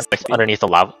plants underneath the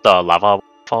lava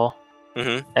fall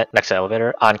next to the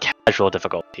elevator on casual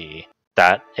difficulty.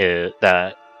 That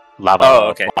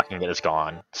lava blocking it is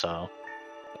gone. So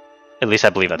at least I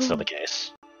believe that's still the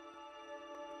case.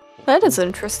 That is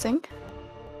interesting.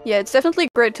 Yeah, it's definitely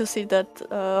great to see that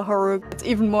horror gets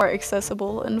even more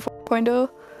accessible in 4.0.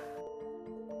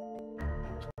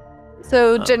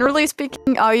 So generally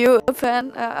speaking, are you a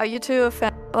fan? Are you two a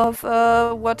fan of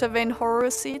water vein horror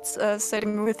seeds?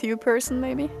 Starting with you, person,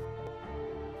 maybe.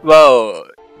 Well,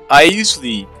 I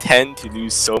usually tend to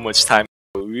lose so much time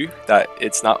that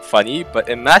it's not funny. But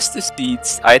in Master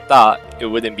Seeds, I thought it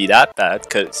wouldn't be that bad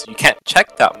because you can't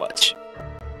check that much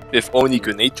with only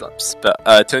grenade drops.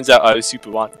 But turns out I was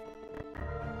super wanted.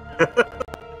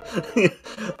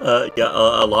 Yeah,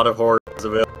 a lot of horror is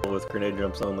available with grenade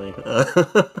jumps only.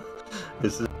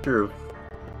 This is true.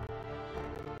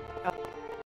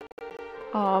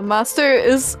 Master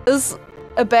is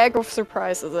a bag of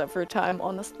surprises every time,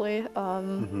 honestly.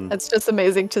 It's just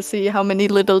amazing to see how many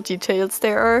little details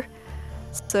there are.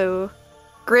 So,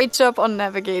 great job on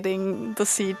navigating the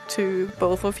seed to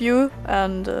both of you,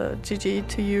 and GG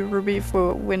to you, Ruby,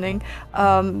 for winning.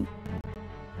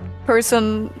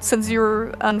 Person, since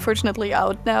you're unfortunately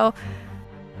out now,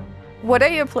 what are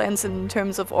your plans in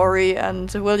terms of Ori,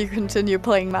 and will you continue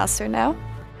playing Master now?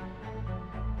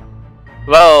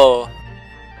 Well,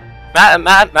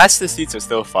 Master Seeds are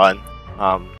still fun.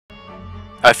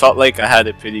 I felt like I had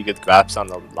a pretty good grasp on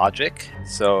the logic,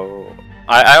 so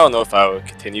I don't know if I will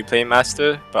continue playing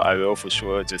Master, but I will for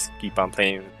sure just keep on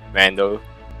playing Rando.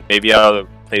 Maybe I'll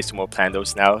play some more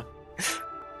Plandos now.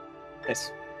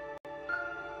 Nice.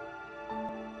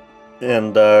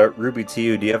 And Ruby, to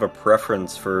you, do you have a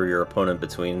preference for your opponent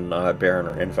between Baron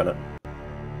or Infinite?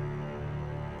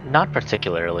 Not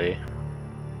particularly.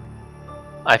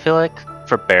 I feel like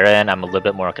for Baron, I'm a little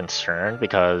bit more concerned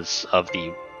because of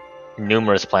the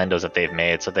numerous Plandos that they've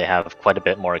made, so they have quite a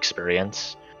bit more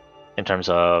experience in terms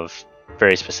of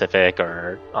very specific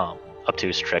or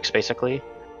obtuse tricks, basically.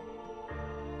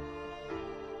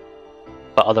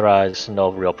 But otherwise, no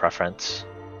real preference.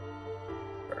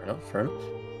 Fair enough, fair enough.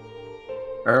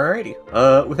 Alrighty.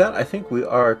 With that, I think we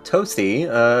are toasty.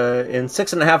 In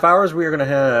 6.5 hours, we are going to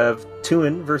have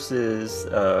Tuin versus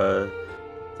the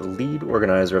lead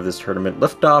organizer of this tournament,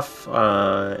 Liftoff,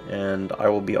 and I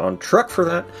will be on truck for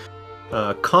that.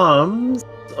 Comms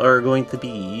are going to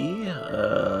be,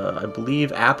 I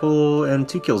believe, Apple and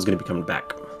 2Kill is going to be coming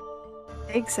back.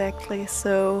 Exactly.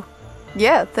 So,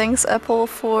 yeah, thanks Apple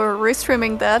for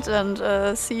restreaming that,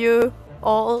 and see you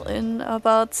all in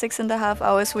about 6.5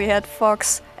 hours. We had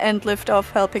Fox and Liftoff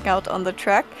helping out on the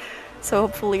track, so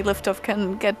hopefully Liftoff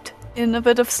can get in a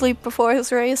bit of sleep before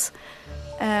his race.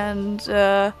 And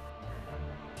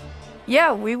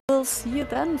yeah, we will see you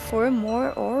then for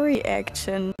more Ori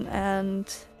action, and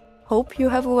hope you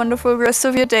have a wonderful rest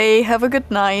of your day, have a good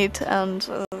night, and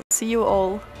see you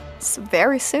all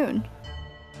very soon.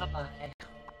 Bye-bye.